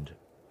 And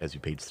as you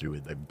page through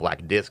it, the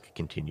black disc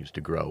continues to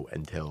grow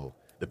until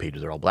the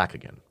pages are all black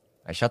again.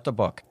 I shut the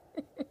book.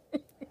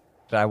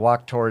 I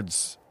walk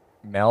towards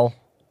Mel,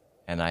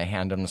 and I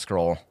hand him the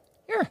scroll.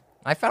 Here,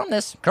 I found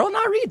this. Curl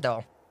not read,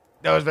 though.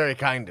 That was very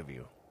kind of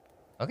you.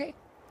 Okay.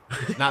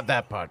 Not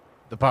that part.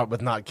 The part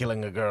with not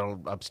killing a girl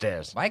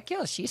upstairs. Why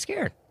kill? She's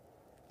scared.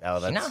 Oh,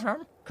 She's not that's...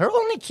 harm. Curl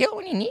only kill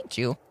when you need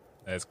to.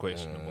 That's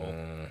questionable.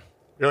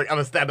 You're like, I'm going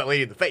to stab that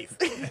lady in the face.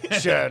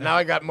 Sure, now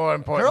I got more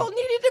important... Curl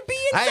needed to be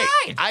Hey,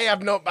 inside. I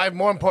have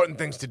more important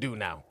things to do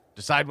now.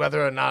 Decide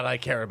whether or not I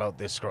care about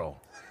this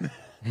scroll.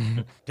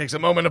 Takes a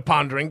moment of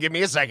pondering. Give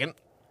me a second.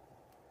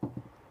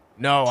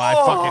 No, I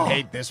fucking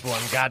hate this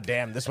one. God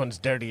damn, this one's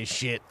dirty as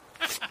shit.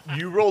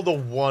 You rolled a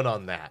 1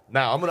 on that.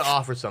 Now, I'm going to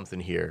offer something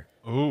here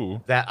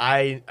Ooh. that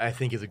I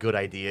think is a good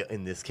idea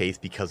in this case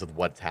because of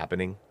what's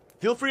happening.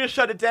 Feel free to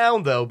shut it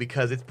down, though,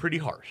 because it's pretty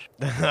harsh.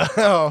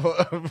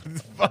 Oh,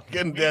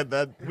 fucking dead.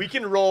 That. We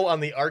can roll on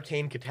the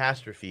arcane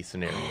catastrophe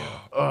scenario.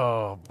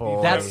 Oh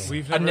boy. That's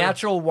We've a never-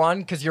 natural one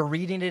because you're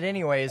reading it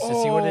anyways to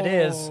see what it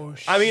is.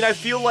 I mean, I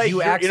feel like You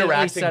you're accidentally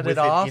interacting set with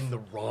it off? in the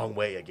wrong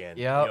way again.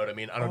 Yep. You know what I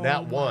mean? On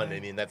that one, I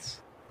mean, that's...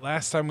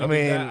 Last time we I did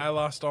mean- that, I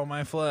lost all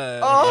my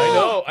flesh.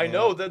 I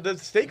know. The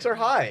stakes are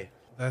high.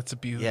 That's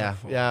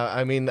beautiful. Yeah.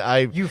 I mean,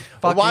 You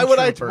fucking Why would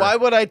trooper. Why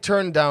would I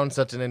turn down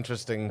such an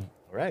interesting?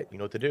 All right, you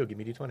know what to do. Give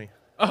me D20.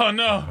 Oh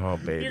no. Oh,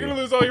 baby. You're gonna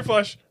lose all your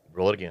flesh.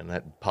 Roll it again.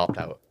 That popped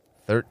out.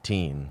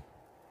 13.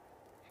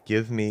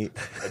 Give me...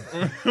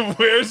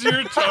 Where's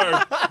your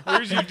tarp?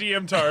 Where's your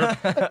DM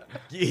tarp?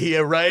 Yeah,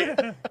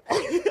 right?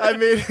 I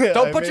mean,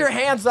 Don't put your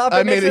hands up.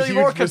 I It makes made a it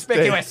more huge mistake.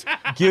 conspicuous.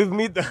 Give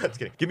me the... That's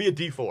kidding. Give me a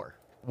D4.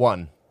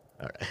 1.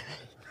 All right.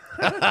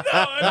 No,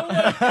 I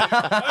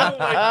don't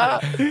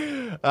like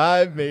this.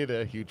 I made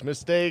a huge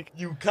mistake.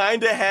 You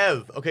kind of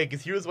have. Okay,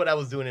 because here's what I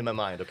was doing in my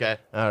mind, okay?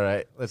 All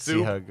right, let's see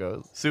Soup. how it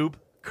goes. Soup,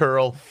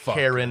 Curl, Fucker.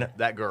 Karen,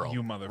 that girl.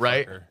 You motherfucker.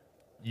 Right?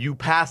 You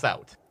pass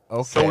out.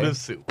 Okay. So does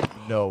Soup.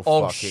 No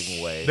Oh,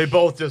 fucking way. They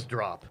both just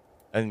drop.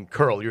 And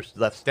Curl, you're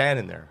left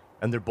standing there.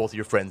 And they're both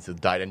your friends who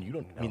died, and you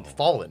don't mean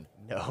fallen.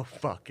 No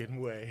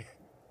fucking way.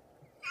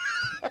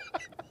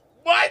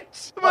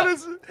 What? What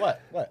is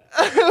What? what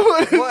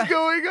is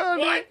going on?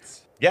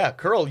 What? Yeah,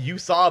 Curl, you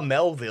saw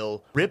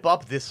Melville rip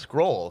up this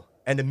scroll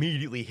and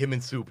immediately him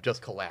and Soup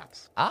just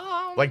collapse.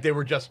 Um, Like they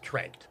were just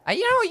tranked.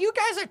 you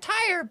guys are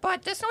tired,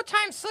 but there's no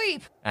time to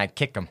sleep. And I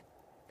kick them.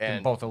 And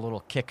And both a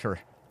little kicker.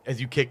 as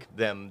you kick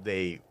them,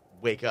 they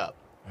wake up.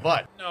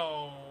 But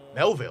No.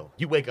 Melville,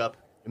 you wake up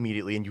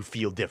immediately and you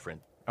feel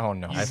different. Oh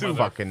no. I Soup.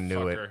 fucking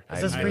knew it. Fucker. I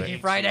Is this knew Freaky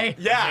it. Friday?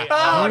 Yeah.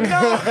 Oh,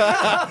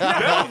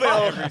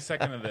 Melville, Every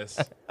second of this.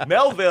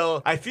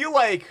 Melville, I feel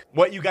like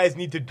what you guys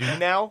need to do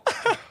now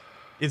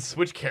is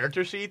switch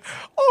character sheets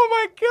Oh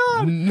my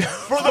god.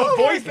 for the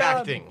voice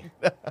acting.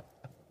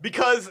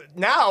 Because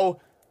now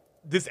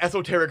this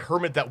esoteric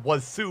hermit that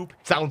was Soup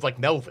sounds like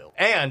Melville.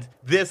 And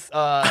this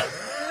right.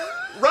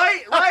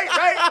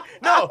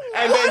 No,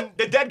 and then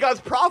the dead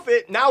god's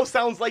prophet now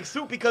sounds like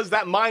Soup because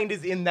that mind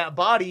is in that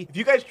body. If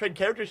you guys trade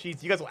character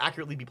sheets, you guys will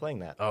accurately be playing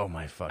that. Oh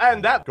my fucking.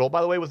 And that roll,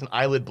 by the way, was an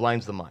eyelid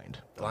blinds the mind.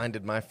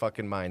 blinded my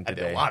fucking mind I did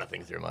today. a lot of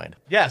things in your mind.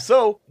 Yeah,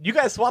 so you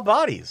guys swap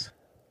bodies.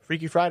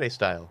 Freaky Friday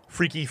style.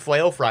 Freaky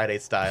Flail Friday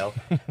style.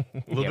 A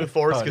little bit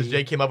forced because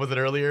Jay came up with it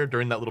earlier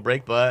during that little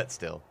break, but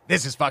still.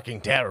 This is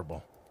fucking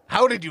terrible.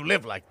 How did you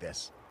live like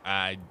this?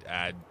 I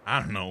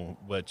don't know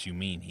what you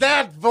mean here.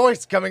 That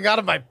voice coming out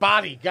of my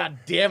body. God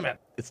damn it.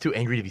 It's too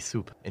angry to be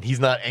Soup, and he's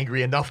not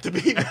angry enough to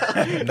be.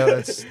 No,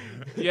 that's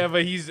Yeah,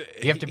 but he's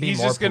have to be he's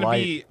more just gonna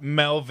polite. be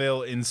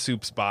Melville in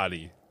Soup's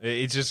body.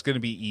 It's just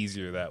gonna be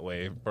easier that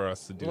way for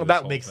us to do. Well, this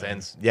that whole makes thing.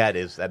 sense. Yeah, it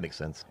is. That makes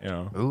sense. You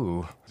know,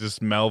 ooh.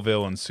 just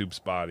Melville in Soup's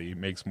body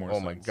makes more Oh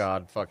sense. my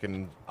god,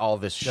 fucking all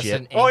this Just shit.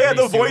 an Oh, yeah,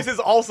 angry the Soup. voices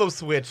also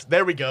switch.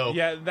 There we go.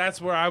 Yeah,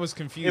 that's where I was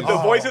confused. If the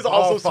voices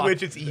also fuck.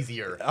 switch, it's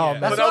easier. Oh, Yeah.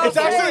 that's But what It's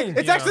I'm actually, saying.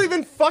 it's Yeah. actually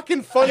even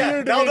fucking funnier Yeah,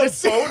 to now me the to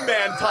see. phone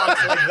man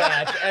talks like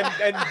that,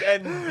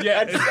 and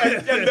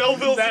Yeah. and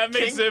Melville's that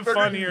makes king it for-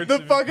 funnier. The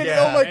to me. fucking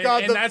Yeah. oh my And-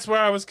 god, and the, that's where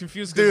I was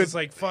confused because Dude. it's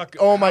like, fuck.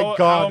 Oh my how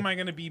God. am I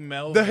gonna be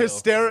Melville?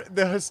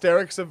 the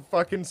hysterics of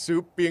fucking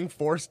Soup being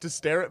forced to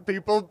stare at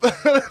people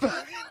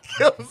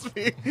kills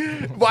me.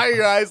 Why are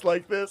your eyes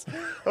like this?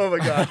 Oh my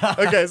god.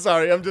 Okay,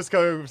 sorry, I'm just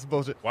coming with some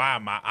bullshit. Why are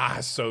my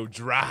eyes so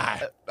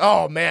dry?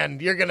 Oh man,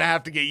 you're gonna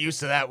have to get used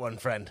to that one,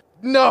 friend.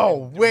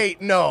 No,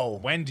 wait, no,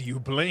 When do you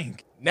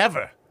blink?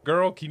 never.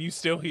 Girl, can you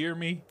still hear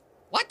me?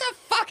 What the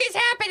fuck is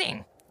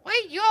happening?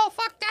 Wait, you all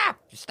fucked up.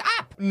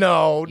 Stop.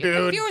 No,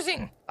 You're dude.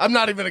 confusing. I'm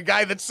not even a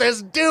guy that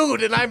says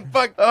dude, and I'm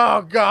fuck.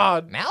 Oh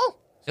god. Mel?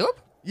 Soup?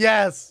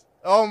 Yes.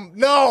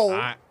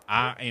 No.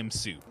 I am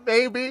Soup.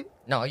 Maybe.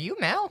 No, you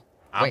Mel?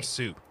 I'm Wait.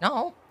 Soup.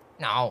 No.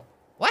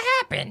 What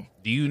happened?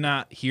 Do you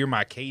not hear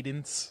my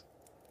cadence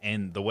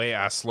and the way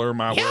I slur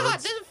my Yeah,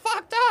 words? this is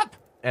fucked up.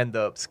 and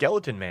the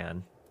skeleton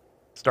man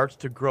starts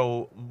to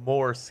grow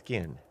more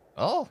skin,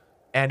 Oh.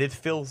 and it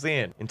fills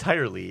in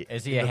entirely.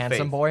 Is he in a the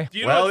handsome face. boy? Do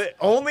you Well, know,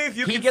 only if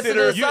you He gets to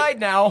consider decide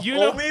now. you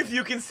know- only if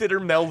you consider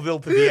Melville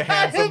to be a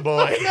handsome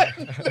boy.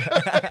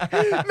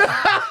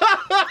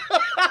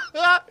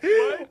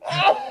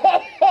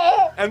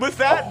 And with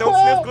that, don't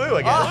sniff glue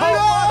again.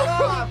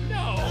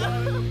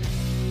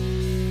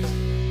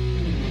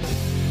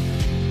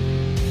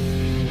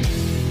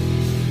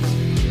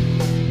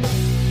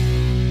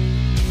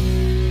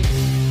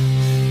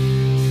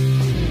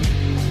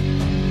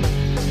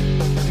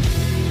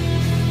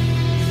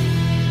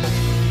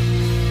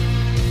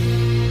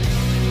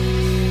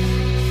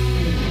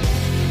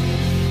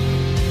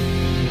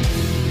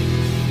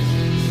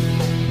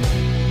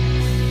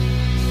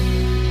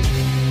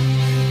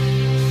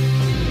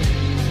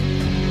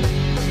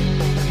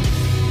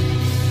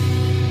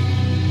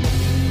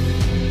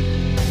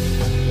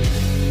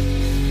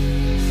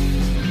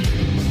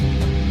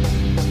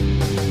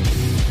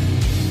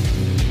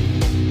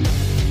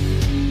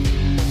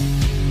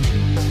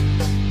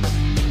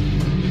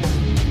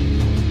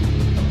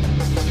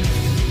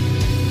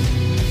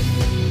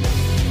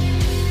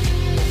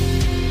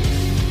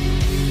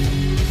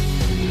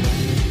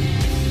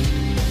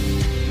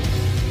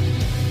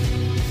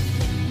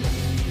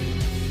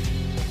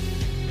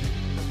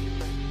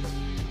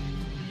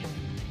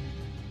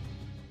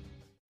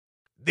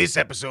 This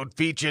episode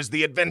features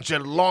the adventure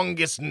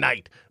Longest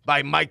Night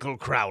by Michael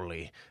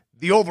Crowley,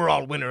 the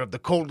overall winner of the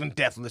Cold and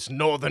Deathless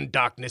Northern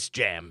Darkness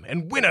Jam,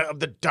 and winner of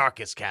the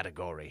Darkest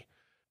category.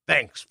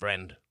 Thanks,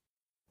 friend.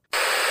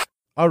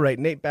 All right,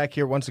 Nate back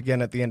here once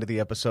again at the end of the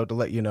episode to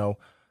let you know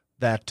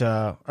that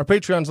our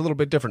Patreon's a little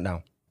bit different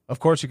now. Of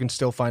course, you can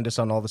still find us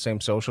on all the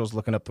same socials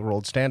looking up the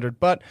Rolled Standard,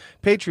 but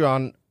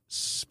Patreon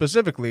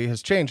specifically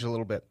has changed a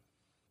little bit.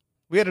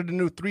 We added a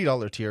new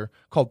 $3 tier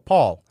called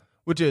Paul,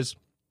 which is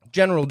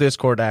general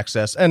Discord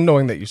access, and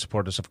knowing that you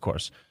support us, of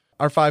course.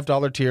 Our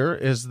 $5 tier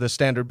is the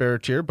standard bearer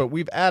tier, but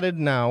we've added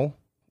now,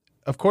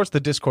 of course, the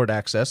Discord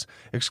access,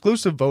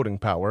 exclusive voting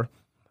power,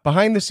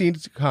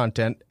 behind-the-scenes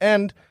content,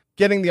 and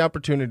getting the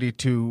opportunity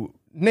to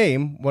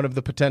name one of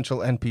the potential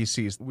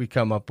NPCs we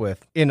come up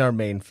with in our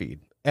main feed.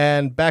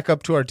 And back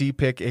up to our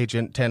D-Pick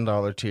Agent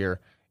 $10 tier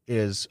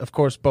is, of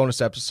course,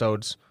 bonus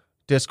episodes,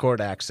 Discord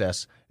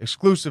access,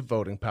 exclusive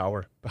voting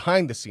power,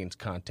 behind-the-scenes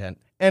content,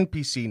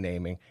 NPC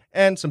naming,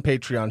 and some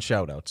Patreon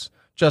shoutouts,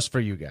 just for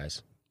you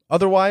guys.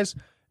 Otherwise,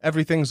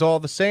 everything's all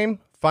the same.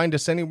 Find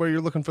us anywhere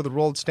you're looking for the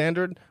Rolled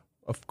Standard.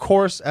 Of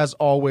course, as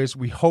always,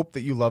 we hope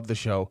that you love the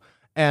show,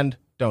 and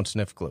don't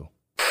sniff glue.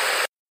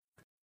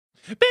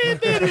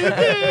 That's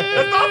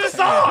not the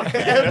song!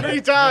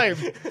 Every time.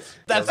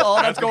 That's all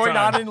that's going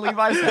on in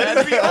Levi's head.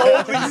 That's the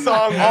only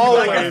song all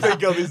I can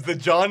think of is the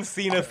John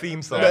Cena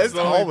theme song. That's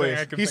the only thing always.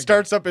 I can He think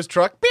starts up his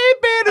truck.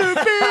 Beep, beep,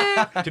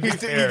 beep. To be He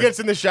fair, gets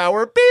in the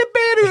shower. Beep,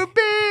 beep,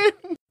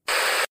 beep.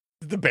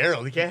 the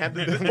barrel. He can't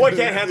handle this boy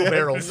can't handle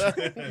barrels.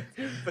 The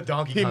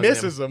Donkey He Kong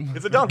misses in him. them.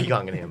 It's a Donkey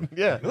Kong in him.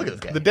 Yeah. Look at this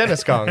guy. The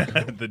Dennis Kong.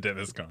 The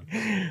Dennis Kong.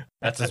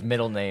 That's his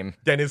middle name.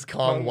 Dennis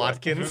Kong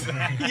Watkins.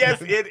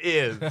 Yes, it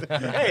is.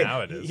 Hey,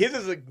 Now it is. his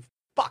is a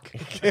fuck.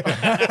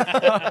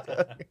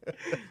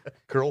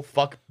 Girl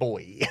fuck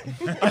boy.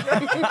 His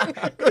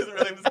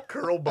real name is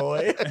Curl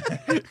Boy.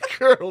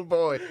 Girl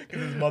boy.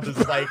 His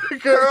mother's like,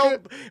 girl.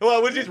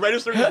 Well, when she's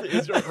registered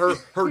as her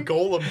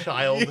golem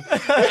child.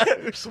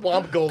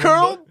 Swamp golem.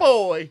 Girl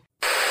boy.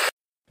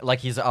 Like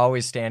he's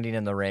always standing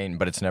in the rain,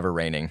 but it's never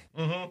raining.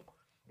 Mm-hmm.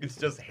 It's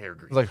just hair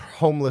grease. Like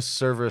homeless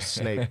server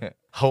Snape.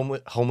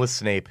 Homeless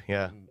Snape,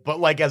 yeah. But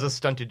like as a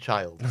stunted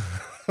child.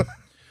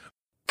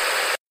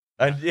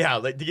 And yeah,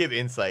 like to give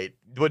insight,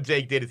 what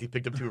Jake did is he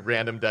picked up 2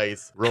 random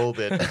dice, rolled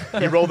it.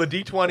 He rolled a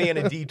d20 and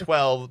a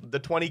d12. The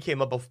 20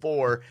 came up a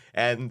 4,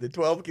 and the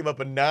 12 came up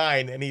a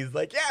 9, and he's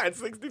like, yeah, it's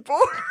 64.